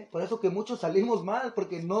 ¿Ve? Por eso que muchos salimos mal.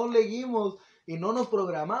 Porque no leímos y no nos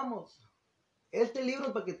programamos. Este libro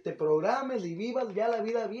es para que te programes y vivas ya la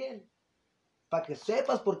vida bien. Para que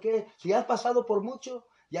sepas por qué. Si has pasado por mucho,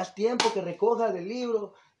 ya es tiempo que recojas el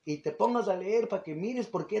libro y te pongas a leer para que mires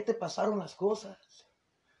por qué te pasaron las cosas.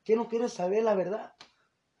 ¿Qué no quieres saber la verdad?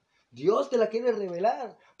 Dios te la quiere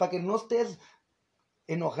revelar para que no estés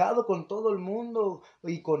enojado con todo el mundo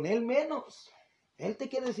y con Él menos. Él te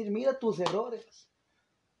quiere decir, mira tus errores.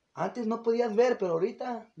 Antes no podías ver, pero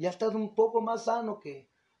ahorita ya estás un poco más sano que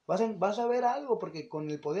vas a ver algo, porque con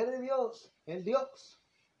el poder de Dios, es Dios.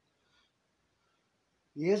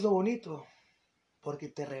 Y es lo bonito, porque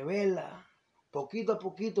te revela poquito a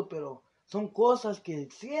poquito, pero son cosas que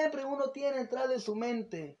siempre uno tiene detrás de su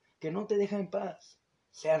mente que no te dejan en paz.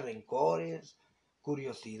 Sea rencores,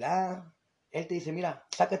 curiosidad. Él te dice, mira,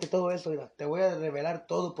 sácate todo eso, mira, te voy a revelar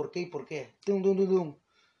todo por qué y por qué. Tum, tum, tum, tum.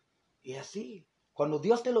 Y así, cuando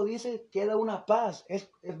Dios te lo dice, queda una paz.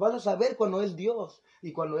 Vas a saber cuando es Dios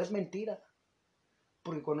y cuando es mentira.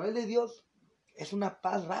 Porque cuando es de Dios, es una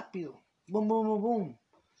paz rápido. Bum, bum, bum, bum.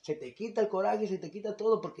 Se te quita el coraje, se te quita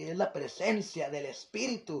todo, porque es la presencia del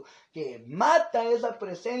Espíritu que mata esa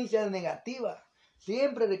presencia negativa.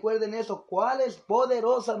 Siempre recuerden eso. ¿Cuál es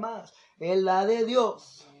poderosa más? Es la de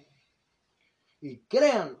Dios. Y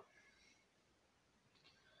créanlo.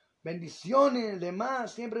 Bendiciones,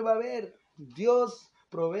 demás, siempre va a haber. Dios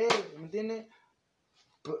provee, ¿me entiende?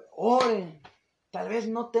 Oren. Tal vez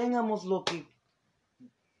no tengamos lo que,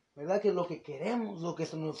 ¿verdad? Que lo que queremos, lo que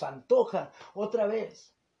se nos antoja. Otra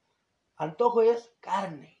vez, antojo es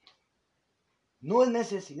carne. No es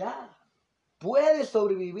necesidad. Puedes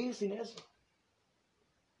sobrevivir sin eso.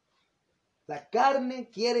 La carne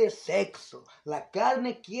quiere sexo. La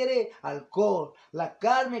carne quiere alcohol. La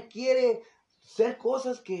carne quiere ser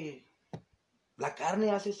cosas que la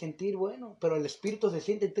carne hace sentir bueno, pero el espíritu se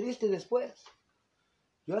siente triste después.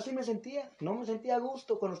 Yo así me sentía. No me sentía a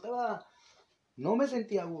gusto cuando estaba. No me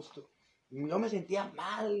sentía a gusto. Yo me sentía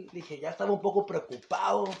mal. Dije, ya estaba un poco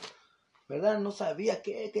preocupado. ¿Verdad? No sabía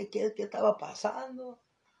qué estaba pasando.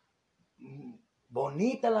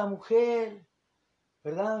 Bonita la mujer,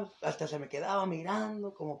 ¿verdad? Hasta se me quedaba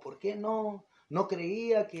mirando, como, ¿por qué no? No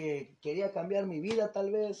creía que quería cambiar mi vida,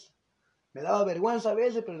 tal vez. Me daba vergüenza a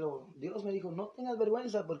veces, pero Dios me dijo, no tengas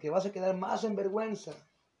vergüenza, porque vas a quedar más en vergüenza.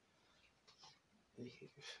 Y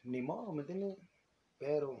dije, ni modo, ¿me entiendes?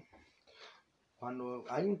 Pero cuando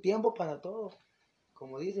hay un tiempo para todo,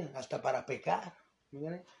 como dicen, hasta para pecar, ¿me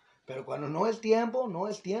entiendes? Pero cuando no es tiempo, no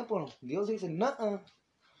es tiempo. Dios dice, nada.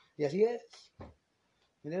 Y así es.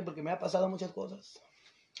 Miren, porque me ha pasado muchas cosas.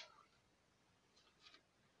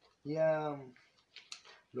 Y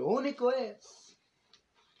lo único es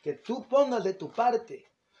que tú pongas de tu parte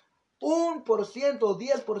 1% o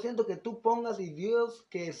 10% que tú pongas, y Dios,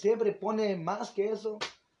 que siempre pone más que eso,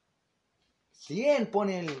 100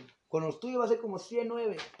 pone él. Con los tuyos va a ser como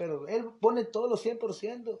 109, pero Él pone todos los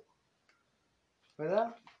 100%,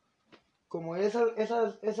 ¿verdad? Como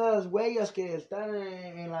esas huellas que están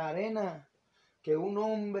en la arena, que un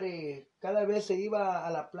hombre cada vez se iba a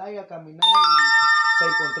la playa a caminar y se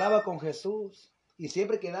encontraba con Jesús, y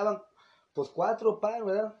siempre quedaban pues 4 pares,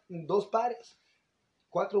 ¿verdad? 2 pares,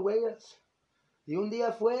 4 huellas. Y un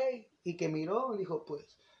día fue y que miró y dijo,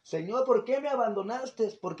 pues, Señor, ¿por qué me abandonaste?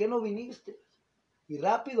 ¿Por qué no viniste? Y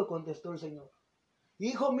rápido contestó el Señor,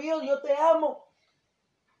 hijo mío, yo te amo,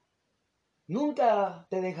 nunca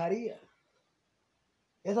te dejaría.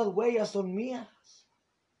 Esas huellas son mías,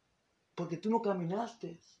 porque tú no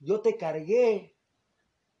caminaste. Yo te cargué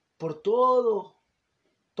por todo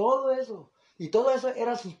eso. Y todo eso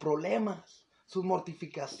eran sus problemas, sus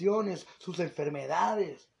mortificaciones, sus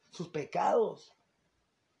enfermedades, sus pecados.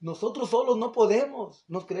 Nosotros solos no podemos.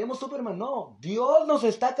 Nos creemos Superman. No, Dios nos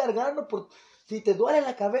está cargando. Si te duele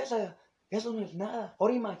la cabeza, eso no es nada.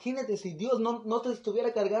 Ahora imagínate si Dios no te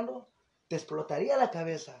estuviera cargando, te explotaría la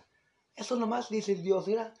cabeza. Eso nomás dice Dios,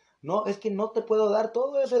 mira, no, es que no te puedo dar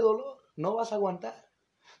todo ese dolor. No vas a aguantar.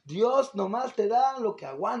 Dios nomás te da lo que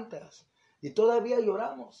aguantas. Y todavía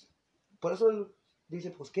lloramos. Por eso Él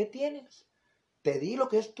dice, pues, ¿qué tienes? Te di lo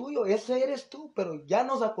que es tuyo, ese eres tú. Pero ya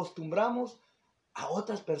nos acostumbramos a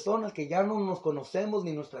otras personas que ya no nos conocemos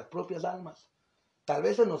ni nuestras propias almas. Tal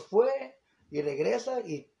vez se nos fue y regresa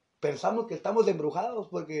y pensamos que estamos embrujados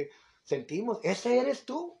porque sentimos, ese eres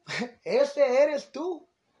tú, ese eres tú.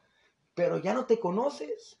 Pero ya no te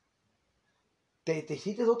conoces. Te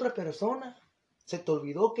hiciste otra persona. Se te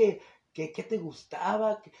olvidó que te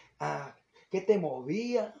gustaba, que te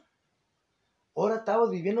movía. Ahora estabas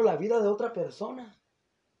viviendo la vida de otra persona.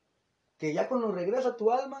 Que ya cuando regresa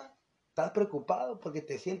tu alma, estás preocupado porque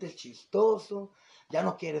te sientes chistoso, ya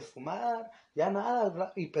no quieres fumar, ya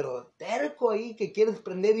nada, pero terco ahí que quieres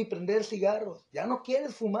prender cigarros, ya no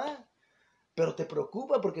quieres fumar, pero te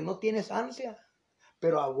preocupa porque no tienes ansia,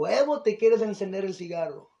 pero a huevo te quieres encender el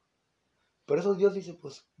cigarro. Por eso Dios dice,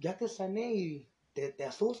 pues ya te sané, y te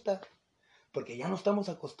asusta, porque ya no estamos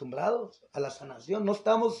acostumbrados a la sanación, no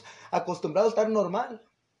estamos acostumbrados a estar normal,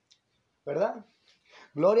 ¿verdad?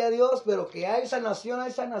 Gloria a Dios, pero que hay sanación,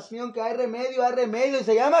 que hay remedio, y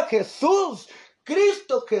se llama Jesús,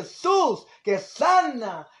 Cristo Jesús, que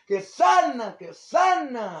sana.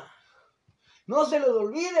 No se les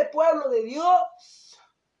olvide, pueblo de Dios.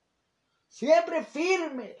 siempre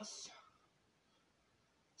firmes.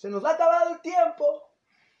 Se nos ha acabado el tiempo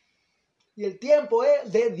y el tiempo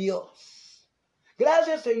es de Dios.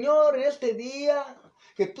 Gracias, Señor, en este día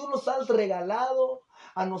que tú nos has regalado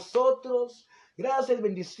a nosotros. Gracias,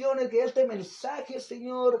 bendiciones, que este mensaje,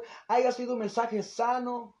 Señor, haya sido un mensaje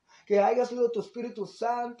sano, que haya sido tu Espíritu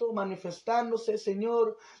Santo manifestándose,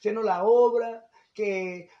 Señor, siendo la obra,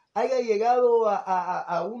 que haya llegado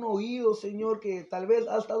a un oído, Señor, que tal vez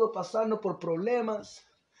ha estado pasando por problemas,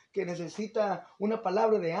 que necesita una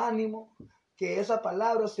palabra de ánimo. Que esa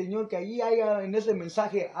palabra, Señor, que allí haya en ese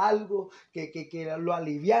mensaje algo que lo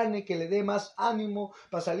aliviane, que le dé más ánimo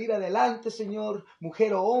para salir adelante, Señor.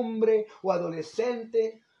 Mujer o hombre o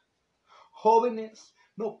adolescente, jóvenes,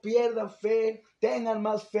 no pierdan fe, tengan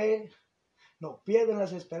más fe, no pierdan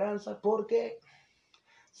las esperanzas, porque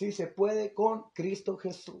sí se puede con Cristo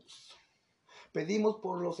Jesús. Pedimos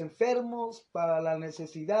por los enfermos, para la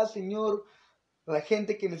necesidad, Señor, la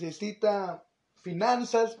gente que necesita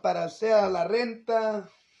finanzas para sea la renta,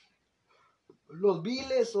 los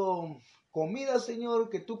biles o comida, Señor,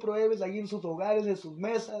 que tú prohíbes allí en sus hogares, en sus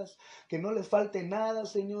mesas, que no les falte nada,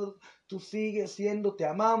 Señor. Tú sigues siendo, te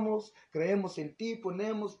amamos, creemos en ti,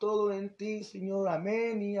 ponemos todo en ti, Señor.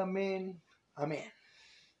 Amén y amén. Amén.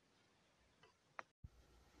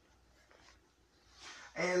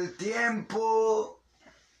 El tiempo,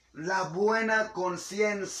 la buena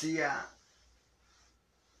conciencia.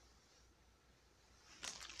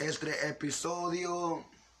 Este episodio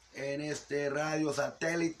en este radio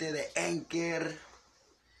satélite de Anchor,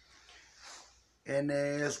 en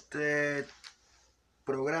este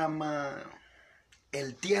programa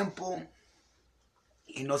El Tiempo,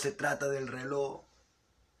 y no se trata del reloj,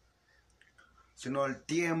 sino el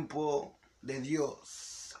tiempo de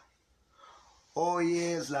Dios. Hoy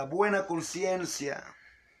es la buena conciencia.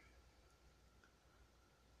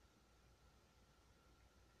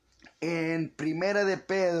 En Primera de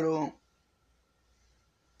Pedro,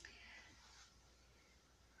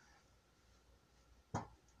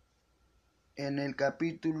 en el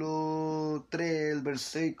capítulo 3,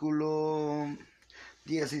 versículo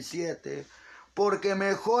 17, porque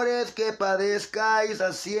mejor es que padezcáis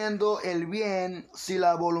haciendo el bien, si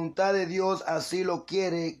la voluntad de Dios así lo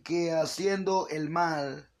quiere, que haciendo el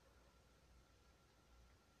mal.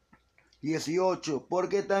 18.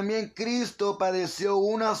 Porque también Cristo padeció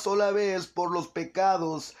una sola vez por los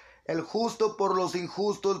pecados, el justo por los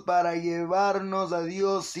injustos, para llevarnos a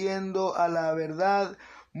Dios, siendo a la verdad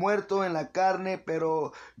muerto en la carne,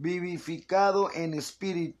 pero vivificado en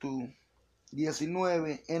espíritu.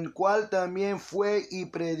 19. En cual también fue y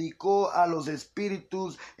predicó a los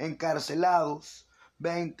espíritus encarcelados.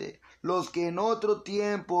 20. Los que en otro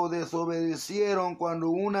tiempo desobedecieron, cuando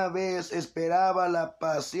una vez esperaba la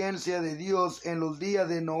paciencia de Dios en los días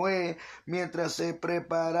de Noé, mientras se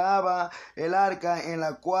preparaba el arca, en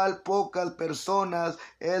la cual pocas personas,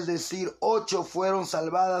 es decir, 8, fueron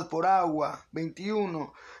salvadas por agua.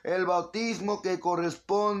 21. El bautismo que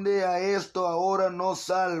corresponde a esto ahora nos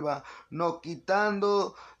salva, no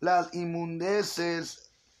quitando las inmundeces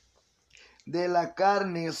de la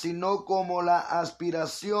carne, sino como la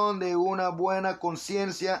aspiración de una buena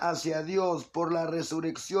conciencia hacia Dios por la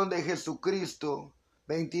resurrección de Jesucristo.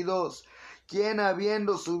 22. Quien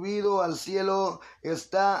habiendo subido al cielo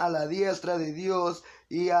está a la diestra de Dios,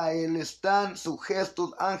 y a él están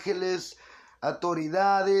sujetos ángeles,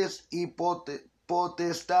 autoridades y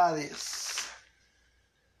potestades.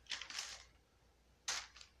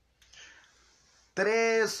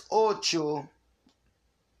 3:8.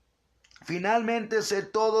 Finalmente,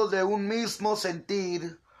 sed todos de un mismo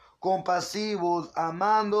sentir, compasivos,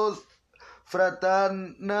 amándoos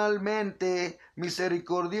fraternalmente,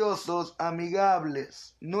 misericordiosos,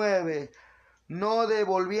 amigables. 9. No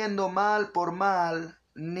devolviendo mal por mal,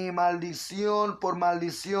 ni maldición por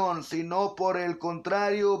maldición, sino por el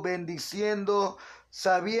contrario, bendiciendo,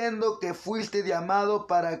 sabiendo que fuiste llamado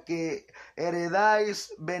para que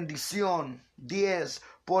heredáis bendición. 10.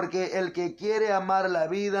 Porque el que quiere amar la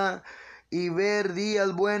vida y ver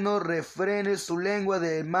días buenos, refrene su lengua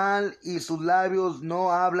del mal, y sus labios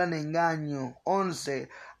no hablan engaño. 11.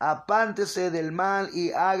 Apártese del mal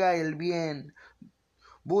y haga el bien.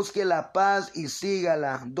 Busque la paz y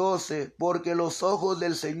sígala. 12. Porque los ojos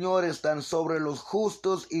del Señor están sobre los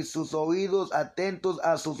justos, y sus oídos atentos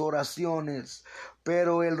a sus oraciones.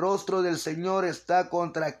 Pero el rostro del Señor está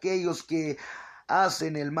contra aquellos que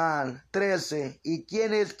hacen el mal. 13. ¿Y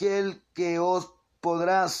quién es aquel que os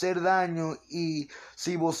podrá hacer daño, y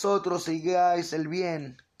si vosotros sigáis el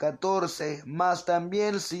bien? 14. Mas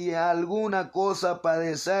también si alguna cosa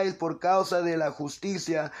padecéis por causa de la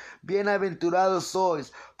justicia, bienaventurados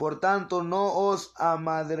sois, Por tanto, no os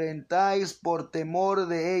amedrentáis por temor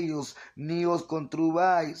de ellos, ni os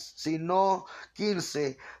conturbáis, sino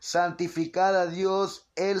 15. Santificad a Dios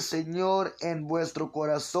el Señor en vuestros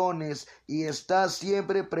corazones, y estad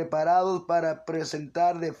siempre preparados para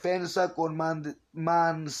presentar defensa con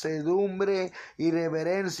mansedumbre y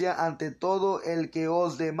reverencia ante todo el que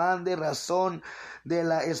os demande razón de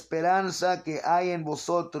la esperanza que hay en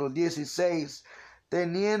vosotros. 16.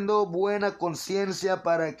 Teniendo buena conciencia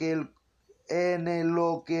para que en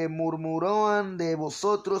lo que murmuran de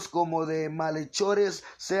vosotros como de malhechores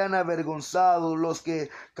sean avergonzados los que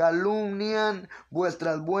calumnian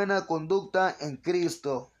vuestra buena conducta en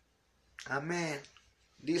Cristo. Amén.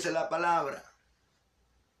 Dice la palabra.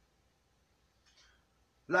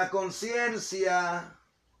 La conciencia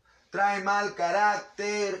trae mal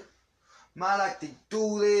carácter, malas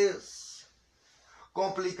actitudes,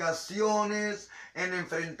 complicaciones en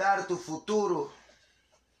enfrentar tu futuro.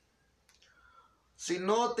 Si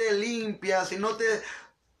no te limpias, si no te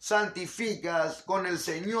santificas con el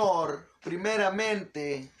Señor,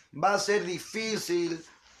 primeramente va a ser difícil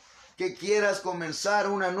que quieras comenzar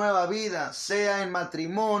una nueva vida, sea en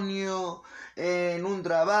matrimonio, en un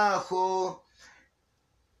trabajo,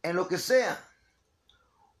 en lo que sea.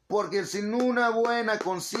 Porque sin una buena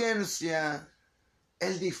conciencia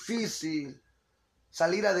es difícil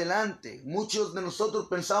salir adelante. Muchos de nosotros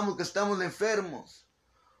pensamos que estamos enfermos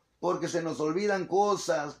porque se nos olvidan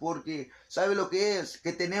cosas, porque ¿sabe lo que es?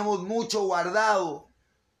 Que tenemos mucho guardado.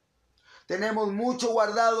 Tenemos mucho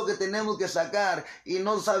guardado que tenemos que sacar y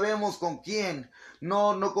no sabemos con quién.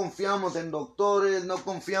 No confiamos en doctores, no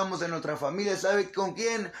confiamos en nuestra familia. ¿Sabe con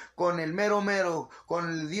quién? Con el mero, con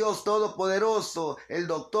el Dios Todopoderoso, el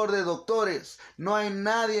doctor de doctores. No hay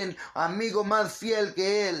nadie, amigo más fiel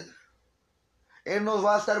que Él. Él nos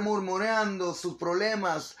va a estar murmurando sus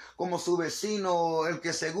problemas como su vecino, el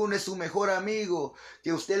que según es su mejor amigo,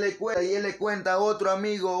 que usted le cuenta y él le cuenta a otro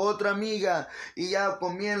amigo, otra amiga, y ya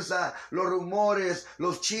comienza los rumores,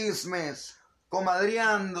 los chismes,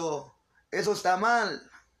 comadreando. Eso está mal.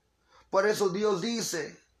 Por eso Dios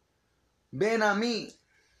dice, ven a mí.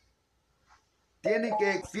 Tienen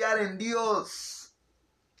que confiar en Dios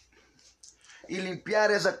y limpiar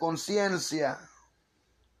esa conciencia.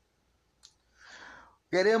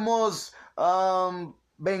 Queremos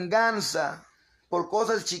venganza por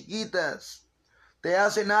cosas chiquitas. Te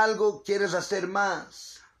hacen algo, quieres hacer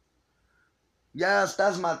más. Ya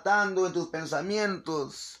estás matando en tus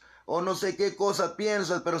pensamientos. O no sé qué cosa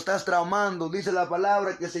piensas, pero estás traumando. Dice la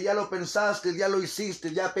palabra que si ya lo pensaste, ya lo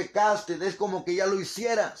hiciste, ya pecaste. Es como que ya lo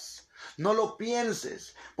hicieras. No lo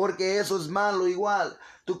pienses, porque eso es malo igual.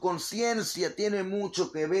 Tu conciencia tiene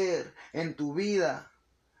mucho que ver en tu vida,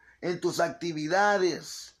 en tus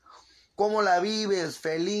actividades, cómo la vives,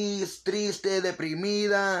 feliz, triste,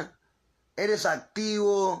 deprimida, eres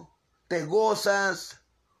activo, te gozas,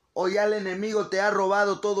 o ya el enemigo te ha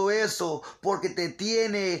robado todo eso porque te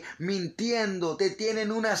tiene mintiendo, te tiene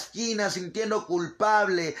en una esquina sintiendo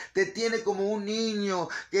culpable, te tiene como un niño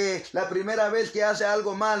que la primera vez que hace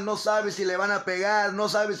algo mal no sabe si le van a pegar, no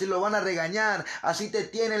sabe si lo van a regañar. Así te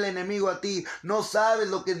tiene el enemigo a ti, no sabes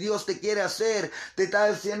lo que Dios te quiere hacer, te está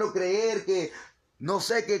haciendo creer que no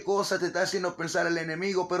sé qué cosa te está haciendo pensar el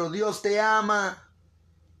enemigo, pero Dios te ama.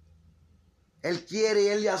 Él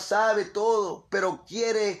quiere, Él ya sabe todo, pero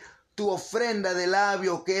quiere tu ofrenda de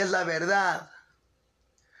labio, que es la verdad.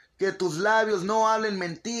 Que tus labios no hablen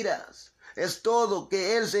mentiras. Es todo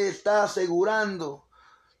que Él se está asegurando.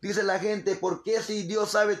 Dice la gente, ¿por qué si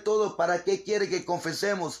Dios sabe todo, para qué quiere que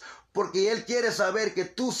confesemos? Porque Él quiere saber que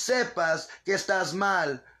tú sepas que estás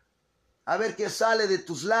mal. A ver qué sale de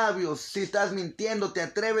tus labios. Si estás mintiendo, te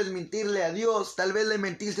atreves a mentirle a Dios. Tal vez le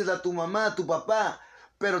mentiste a tu mamá, a tu papá,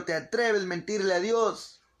 pero te atreves a mentirle a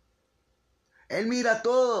Dios. Él mira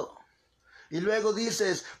todo. Y luego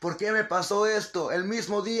dices, ¿por qué me pasó esto? El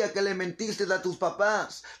mismo día que le mentiste a tus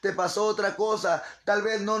papás, te pasó otra cosa. Tal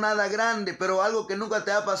vez no nada grande, pero algo que nunca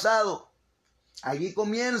te ha pasado. Allí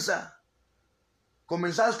comienza.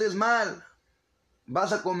 Comenzaste mal.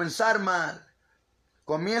 Vas a comenzar mal.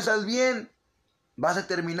 Comienzas bien. Vas a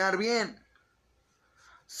terminar bien.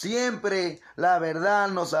 Siempre la verdad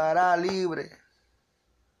nos hará libre.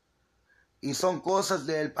 Y son cosas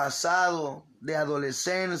del pasado, de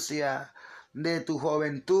adolescencia, de tu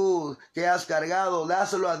juventud que has cargado.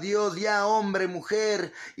 Dáselo a Dios ya, hombre,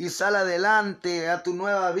 mujer, y sal adelante a tu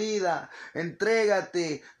nueva vida.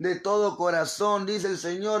 Entrégate de todo corazón. Dice el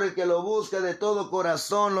Señor, el que lo busque de todo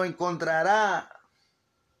corazón lo encontrará.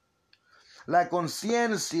 La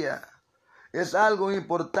conciencia Es algo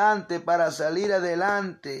importante para salir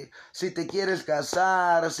adelante. Si te quieres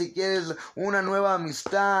casar, si quieres una nueva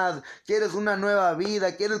amistad, quieres una nueva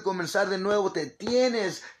vida, quieres comenzar de nuevo, te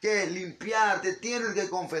tienes que limpiar, te tienes que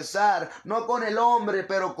confesar, no con el hombre,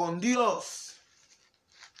 pero con Dios.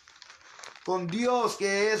 Con Dios,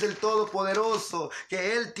 que es el Todopoderoso,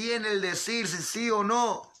 que Él tiene el decir si sí o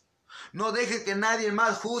no. No deje que nadie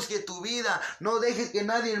más juzgue tu vida. No deje que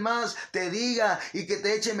nadie más te diga y que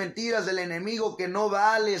te eche mentiras del enemigo, que no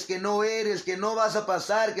vales, que no eres, que no vas a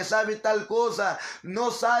pasar, que sabe tal cosa.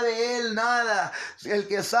 No sabe él nada. El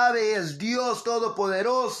que sabe es Dios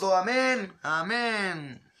Todopoderoso. Amén.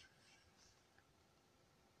 Amén.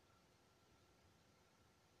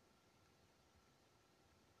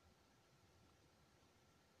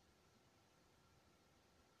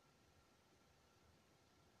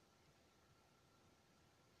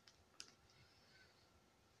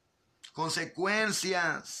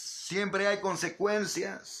 Consecuencias, siempre hay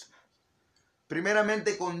consecuencias.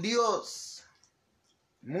 Primeramente con Dios.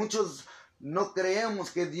 Muchos no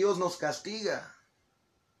creemos que Dios nos castiga.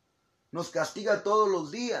 Nos castiga todos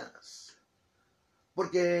los días.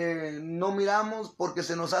 Porque no miramos, porque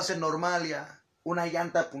se nos hace normal ya. Una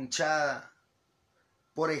llanta punchada.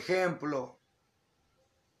 Por ejemplo,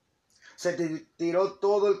 se te tiró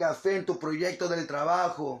todo el café en tu proyecto del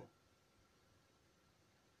trabajo.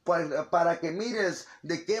 Para que mires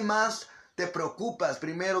de qué más te preocupas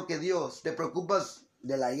primero que Dios. Te preocupas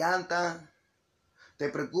de la llanta, te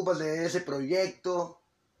preocupas de ese proyecto,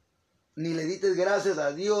 ni le dices gracias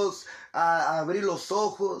a Dios a abrir los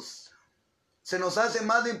ojos. Se nos hace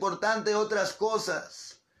más importante otras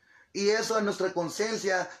cosas y eso en nuestra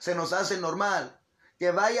conciencia se nos hace normal. Que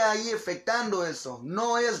vaya ahí afectando eso,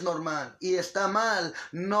 no es normal y está mal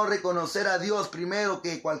no reconocer a Dios primero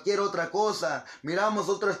que cualquier otra cosa. Miramos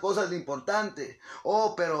otras cosas de importante.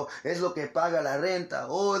 Oh, pero es lo que paga la renta.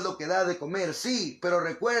 Oh, es lo que da de comer. Sí, pero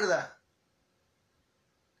recuerda,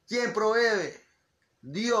 ¿quién provee?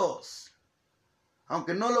 Dios.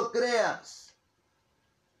 Aunque no lo creas.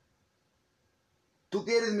 Tú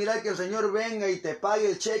quieres mirar que el Señor venga y te pague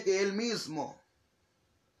el cheque Él mismo.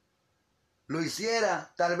 Lo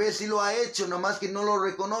hiciera, tal vez sí lo ha hecho, nomás que no lo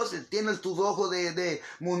reconoces. Tienes tus ojos de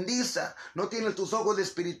mundiza, no tienes tus ojos de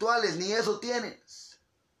espirituales, ni eso tienes.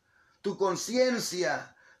 Tu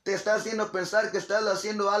conciencia te está haciendo pensar que estás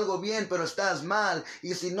haciendo algo bien, pero estás mal.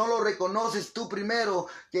 Y si no lo reconoces tú primero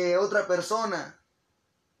que otra persona,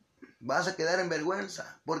 vas a quedar en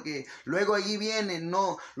vergüenza. Porque luego allí vienen,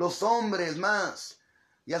 no, los hombres más.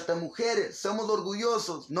 Y hasta mujeres, somos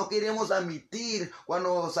orgullosos, no queremos admitir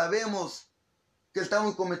cuando sabemos que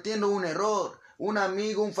estamos cometiendo un error. Un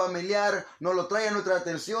amigo, un familiar nos lo trae a nuestra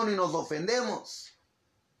atención y nos ofendemos.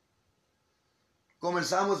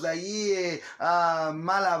 Comenzamos de allí a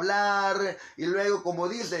mal hablar y luego, como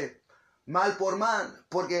dice, mal por mal,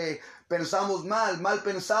 porque pensamos mal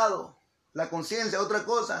pensado. La conciencia, otra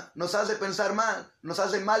cosa, nos hace pensar mal, nos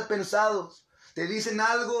hace mal pensados. Te dicen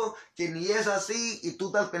algo que ni es así y tú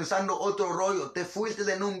estás pensando otro rollo. Te fuiste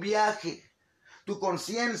en un viaje. Tu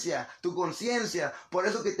conciencia. Por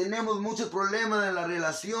eso que tenemos muchos problemas en las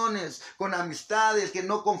relaciones, con amistades, que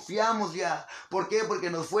no confiamos ya. ¿Por qué? Porque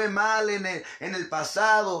nos fue mal en el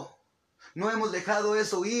pasado. No hemos dejado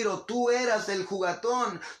eso ir, o tú eras el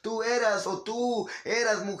jugatón, tú eras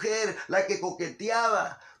mujer la que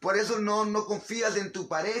coqueteaba. Por eso no confías en tu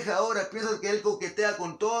pareja ahora, piensas que él coquetea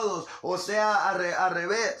con todos, o sea, al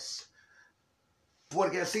revés.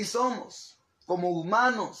 Porque así somos, como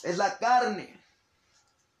humanos, es la carne.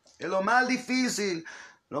 Es lo más difícil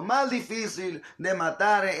de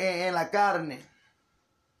matar en la carne.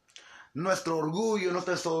 Nuestro orgullo,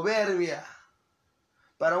 nuestra soberbia.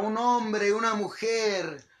 Para un hombre y una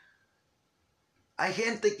mujer, hay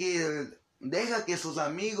gente que deja que sus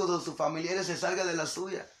amigos o sus familiares se salgan de la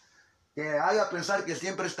suya. Que haga pensar que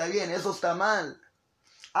siempre está bien, eso está mal.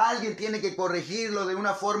 Alguien tiene que corregirlo de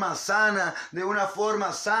una forma sana, de una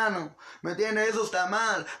forma sana. ¿Me entiendes? Eso está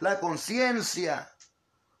mal. La conciencia.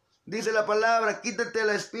 Dice la palabra, quítate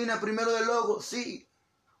la espina primero del ojo. Sí.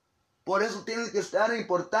 Por eso tienes que estar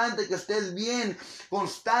importante, que estés bien,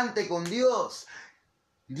 constante con Dios.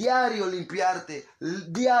 Diario limpiarte,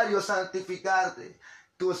 diario santificarte.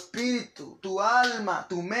 Tu espíritu, tu alma,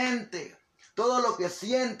 tu mente. Todo lo que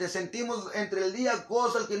sentimos entre el día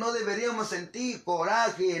cosas que no deberíamos sentir,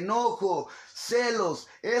 coraje, enojo, celos,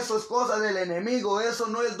 eso es cosa del enemigo, eso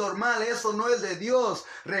no es normal, eso no es de Dios.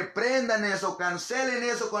 Reprendan eso, cancelen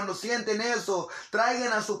eso cuando sienten eso,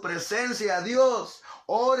 traigan a su presencia a Dios,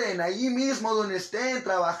 oren allí mismo donde estén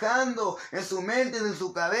trabajando, en su mente, en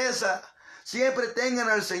su cabeza. Siempre tengan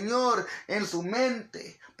al Señor en su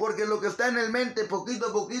mente, porque lo que está en el mente, poquito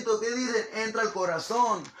a poquito, ¿qué dicen? Entra al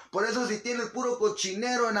corazón. Por eso si tienes puro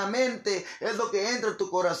cochinero en la mente, es lo que entra en tu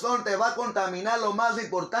corazón, te va a contaminar lo más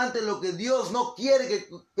importante, lo que Dios no quiere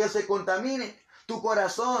que se contamine, tu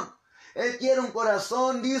corazón. Él quiere un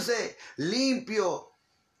corazón, dice, limpio.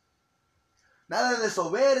 Nada de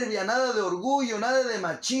soberbia, nada de orgullo, nada de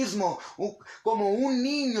machismo. Como un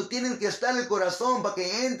niño tiene que estar el corazón para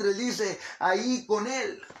que entre, dice, ahí con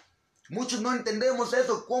él. Muchos no entendemos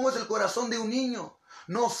eso. ¿Cómo es el corazón de un niño?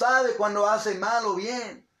 No sabe cuando hace mal o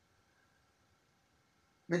bien.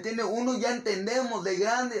 ¿Me entiende? Uno ya entendemos de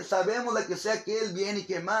grande, sabemos de que sea que es bien y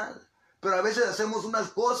que mal. Pero a veces hacemos unas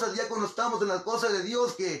cosas ya cuando estamos en las cosas de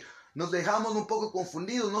Dios que nos dejamos un poco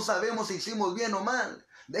confundidos. No sabemos si hicimos bien o mal.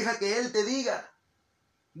 Deja que Él te diga.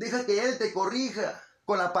 Deja que Él te corrija.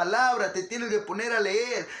 Con la palabra te tienes que poner a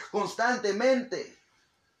leer constantemente.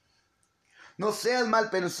 No seas mal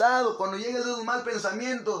pensado. Cuando llegues a un mal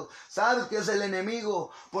pensamiento, sabes que es el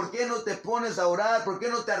enemigo. ¿Por qué no te pones a orar? ¿Por qué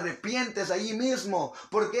no te arrepientes allí mismo?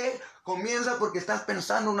 ¿Por qué? Comienza porque estás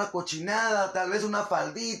pensando una cochinada, tal vez una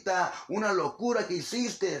faldita, una locura que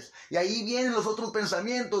hiciste. Y ahí vienen los otros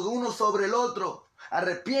pensamientos, uno sobre el otro.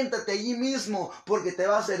 Arrepiéntate allí mismo porque te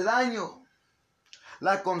va a hacer daño.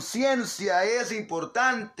 La conciencia es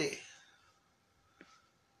importante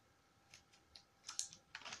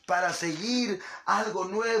para seguir algo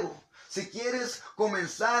nuevo. Si quieres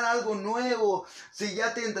comenzar algo nuevo, si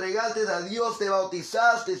ya te entregaste a Dios, te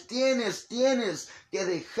bautizaste, tienes que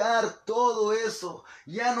dejar todo eso.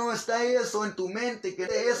 Ya no está eso en tu mente,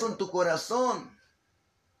 que eso en tu corazón.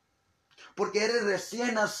 Porque eres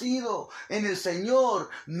recién nacido en el Señor,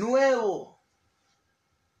 nuevo.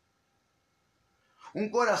 Un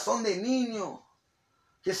corazón de niño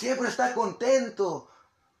que siempre está contento.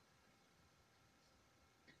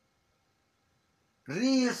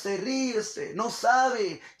 Ríese, no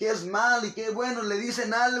sabe qué es mal y qué es bueno. Le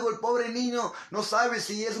dicen algo, el pobre niño no sabe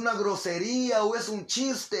si es una grosería o es un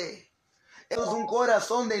chiste. Eso es un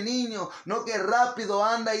corazón de niño, no que rápido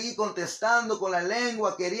anda ahí contestando con la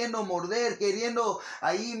lengua, queriendo morder, queriendo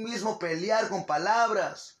ahí mismo pelear con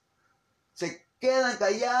palabras. Se quedan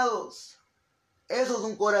callados. Eso es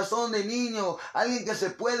un corazón de niño, alguien que se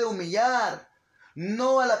puede humillar.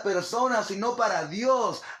 No a la persona, sino para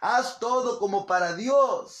Dios. Haz todo como para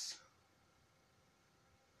Dios.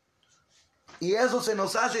 Y eso se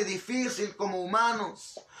nos hace difícil como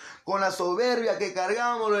humanos. Con la soberbia que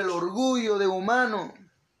cargamos, el orgullo de humano.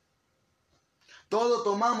 Todo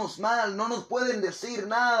tomamos mal, no nos pueden decir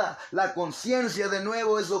nada. La conciencia de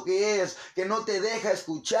nuevo es lo que es, que no te deja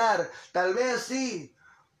escuchar. Tal vez sí,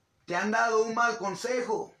 te han dado un mal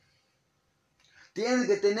consejo. Tienes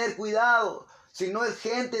que tener cuidado. Si no es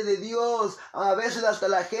gente de Dios, a veces hasta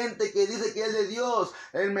la gente que dice que es de Dios,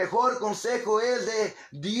 el mejor consejo es de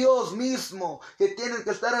Dios mismo, que tienes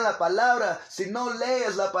que estar en la palabra. Si no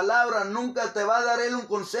lees la palabra, nunca te va a dar Él un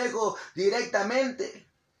consejo directamente.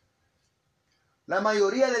 La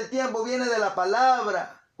mayoría del tiempo viene de la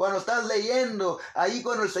palabra. Cuando estás leyendo, ahí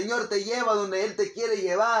cuando el Señor te lleva donde Él te quiere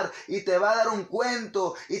llevar y te va a dar un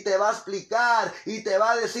cuento y te va a explicar y te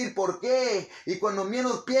va a decir por qué. Y cuando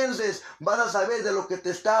menos pienses, vas a saber de lo que te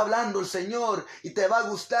está hablando el Señor y te va a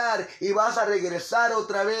gustar y vas a regresar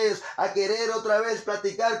otra vez, a querer otra vez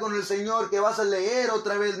platicar con el Señor, que vas a leer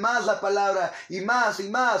otra vez más la palabra y más,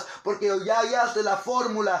 porque ya hallaste la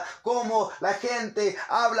fórmula, cómo la gente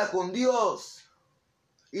habla con Dios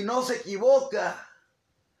y no se equivoca.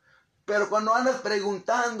 Pero cuando andas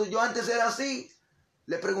preguntando, yo antes era así,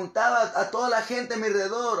 le preguntaba a toda la gente a mi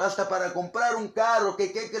alrededor, hasta para comprar un carro,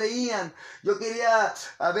 que qué creían. Yo quería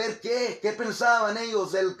a ver qué pensaban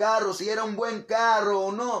ellos del carro, si era un buen carro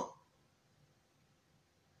o no.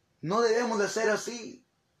 No debemos de ser así.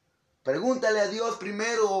 Pregúntale a Dios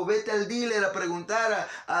primero o vete al dealer a preguntar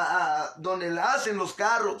a donde la hacen los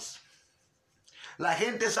carros. La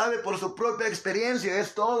gente sabe por su propia experiencia,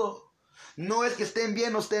 es todo. No es que estén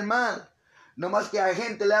bien o estén mal. Nomás que a la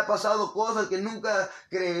gente le ha pasado cosas que nunca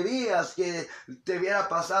creerías que te hubiera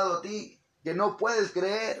pasado a ti. Que no puedes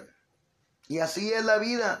creer. Y así es la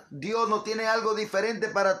vida. Dios no tiene algo diferente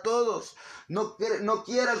para todos. No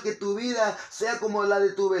quieras que tu vida sea como la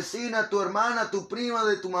de tu vecina, tu hermana, tu prima,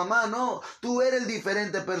 de tu mamá. No, tú eres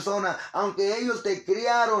diferente persona. Aunque ellos te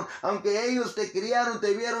criaron,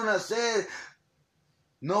 te vieron nacer,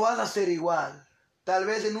 no vas a ser igual. Tal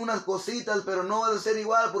vez en unas cositas, pero no vas a ser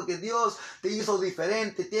igual porque Dios te hizo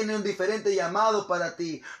diferente, tiene un diferente llamado para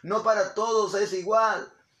ti. No para todos es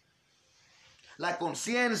igual. La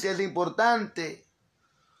conciencia es importante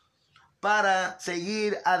para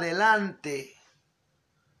seguir adelante.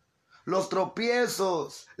 los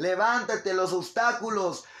tropiezos, levántate, los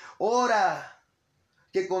obstáculos, ora,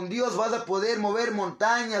 que con Dios vas a poder mover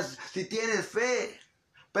montañas si tienes fe,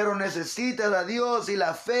 pero necesitas a Dios y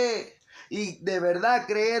la fe y de verdad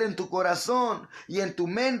creer en tu corazón y en tu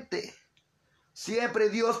mente. Siempre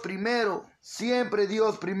Dios primero, siempre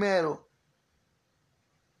Dios primero.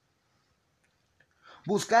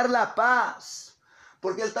 Buscar la paz.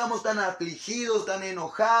 ¿Por qué estamos tan afligidos, tan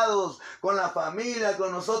enojados con la familia,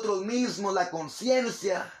 con nosotros mismos? La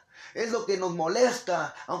conciencia es lo que nos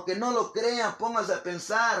molesta. Aunque no lo crean, pónganse a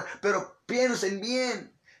pensar, pero piensen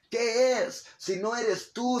bien. ¿Qué es? Si no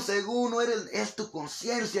eres tú, según no eres, es tu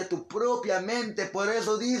conciencia, tu propia mente. Por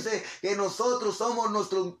eso dice que nosotros somos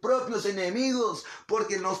nuestros propios enemigos,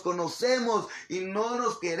 porque nos conocemos y no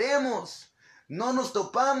nos queremos, no nos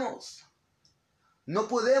topamos. No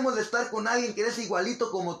podemos estar con alguien que es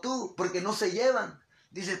igualito como tú, porque no se llevan.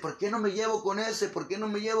 Dice, ¿por qué no me llevo con ese? ¿Por qué no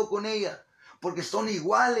me llevo con ella? Porque son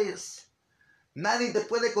iguales. Nadie te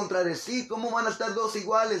puede contradecir. ¿Cómo van a estar dos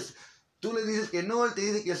iguales? Tú le dices que no, él te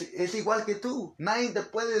dice que es igual que tú. Nadie te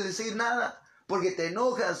puede decir nada, porque te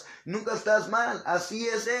enojas, nunca estás mal. Así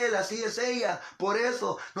es él, así es ella. Por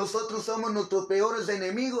eso nosotros somos nuestros peores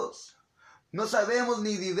enemigos. No sabemos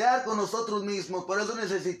ni lidiar con nosotros mismos, por eso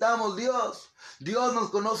necesitamos Dios. Dios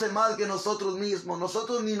nos conoce más que nosotros mismos.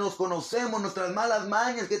 Nosotros ni nos conocemos, nuestras malas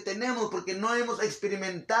mañas que tenemos, porque no hemos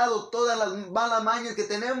experimentado todas las malas mañas que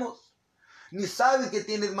tenemos. Ni sabes que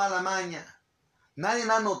tienes mala maña. Nadie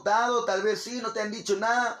ha notado, tal vez sí, no te han dicho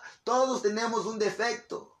nada. Todos tenemos un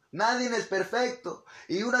defecto. Nadie es perfecto.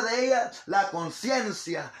 Y una de ellas, la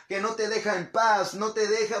conciencia, que no te deja en paz, no te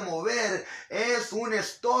deja mover. Es un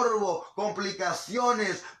estorbo,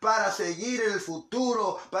 complicaciones para seguir el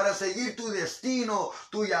futuro, para seguir tu destino,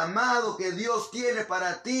 tu llamado que Dios tiene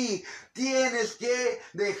para ti. Tienes que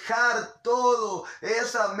dejar todo,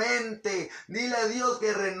 esa mente. Dile a Dios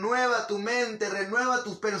que renueva tu mente, renueva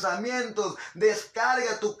tus pensamientos.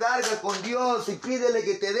 Descarga tu carga con Dios y pídele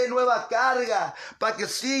que te dé nueva carga para que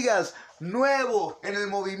sigas nuevo en el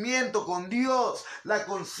movimiento con Dios. La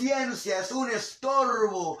conciencia es un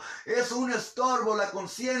estorbo, la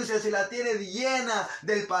conciencia si la tienes llena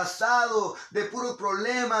del pasado, de puros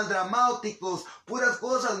problemas dramáticos, puras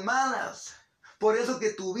cosas malas. Por eso que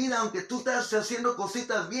tu vida, aunque tú estás haciendo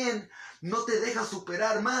cositas bien, no te deja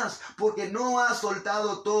superar más, porque no has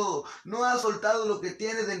soltado todo, no has soltado lo que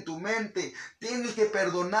tienes en tu mente. Tienes que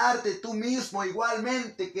perdonarte tú mismo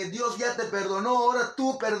igualmente, que Dios ya te perdonó, ahora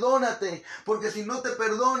tú perdónate, porque si no te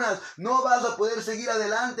perdonas, no vas a poder seguir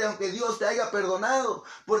adelante aunque Dios te haya perdonado,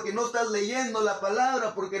 porque no estás leyendo la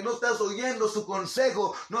palabra, porque no estás oyendo su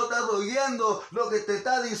consejo, no estás oyendo lo que te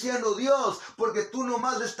está diciendo Dios, porque tú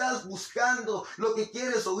nomás estás buscando lo que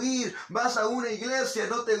quieres oír. Vas a una iglesia,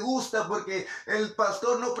 no te gusta porque el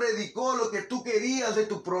pastor no predicó lo que tú querías de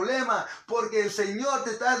tu problema, porque el Señor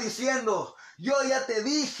te está diciendo, yo ya te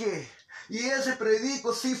dije. Y ese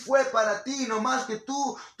predico sí fue para ti, nomás que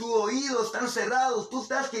tus oídos están cerrados, tú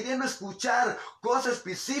estás queriendo escuchar cosas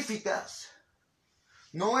específicas.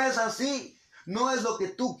 No es así. No es lo que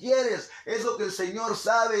tú quieres, es lo que el Señor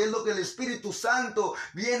sabe, es lo que el Espíritu Santo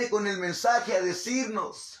viene con el mensaje a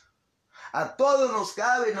decirnos. A todos nos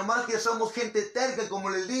cabe, nomás que somos gente terca, como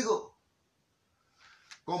les digo.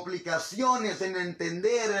 Complicaciones en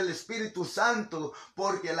entender al Espíritu Santo,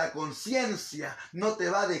 porque la conciencia no te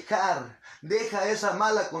va a dejar. Deja esa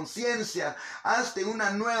mala conciencia, hazte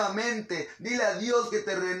una nueva mente, dile a Dios que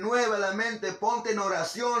te renueva la mente, ponte en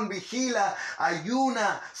oración, vigila,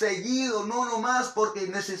 ayuna, seguido, no nomás porque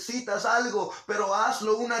necesitas algo, pero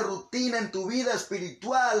hazlo una rutina en tu vida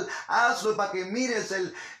espiritual, hazlo para que mires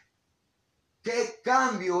qué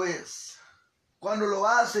cambio es cuando lo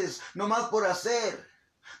haces nomás por hacer.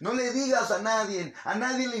 No le digas a nadie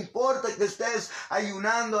le importa que estés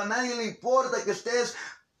ayunando, a nadie le importa que estés.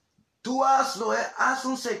 Tú hazlo, haz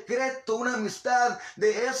un secreto, una amistad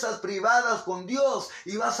de esas privadas con Dios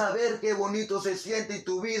y vas a ver qué bonito se siente y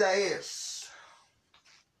tu vida es.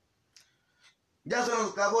 Ya se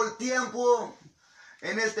nos acabó el tiempo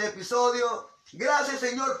en este episodio. Gracias,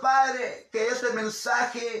 Señor Padre, que este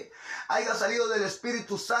mensaje haya salido del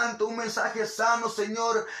Espíritu Santo, un mensaje sano,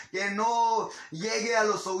 Señor, que no llegue a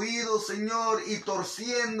los oídos, Señor, y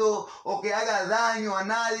torciendo o que haga daño a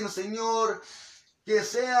nadie, Señor, que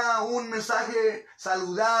sea un mensaje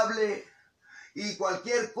saludable. Y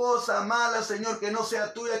cualquier cosa mala, Señor, que no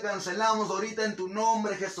sea tuya, cancelamos ahorita en tu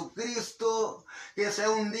nombre, Jesucristo. Que sea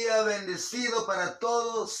un día bendecido para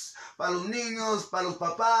todos, para los niños, para los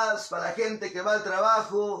papás, para la gente que va al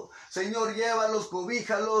trabajo. Señor, llévalos,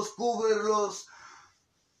 cobíjalos, cúbrelos.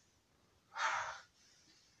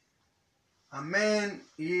 Amén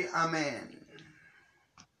y amén.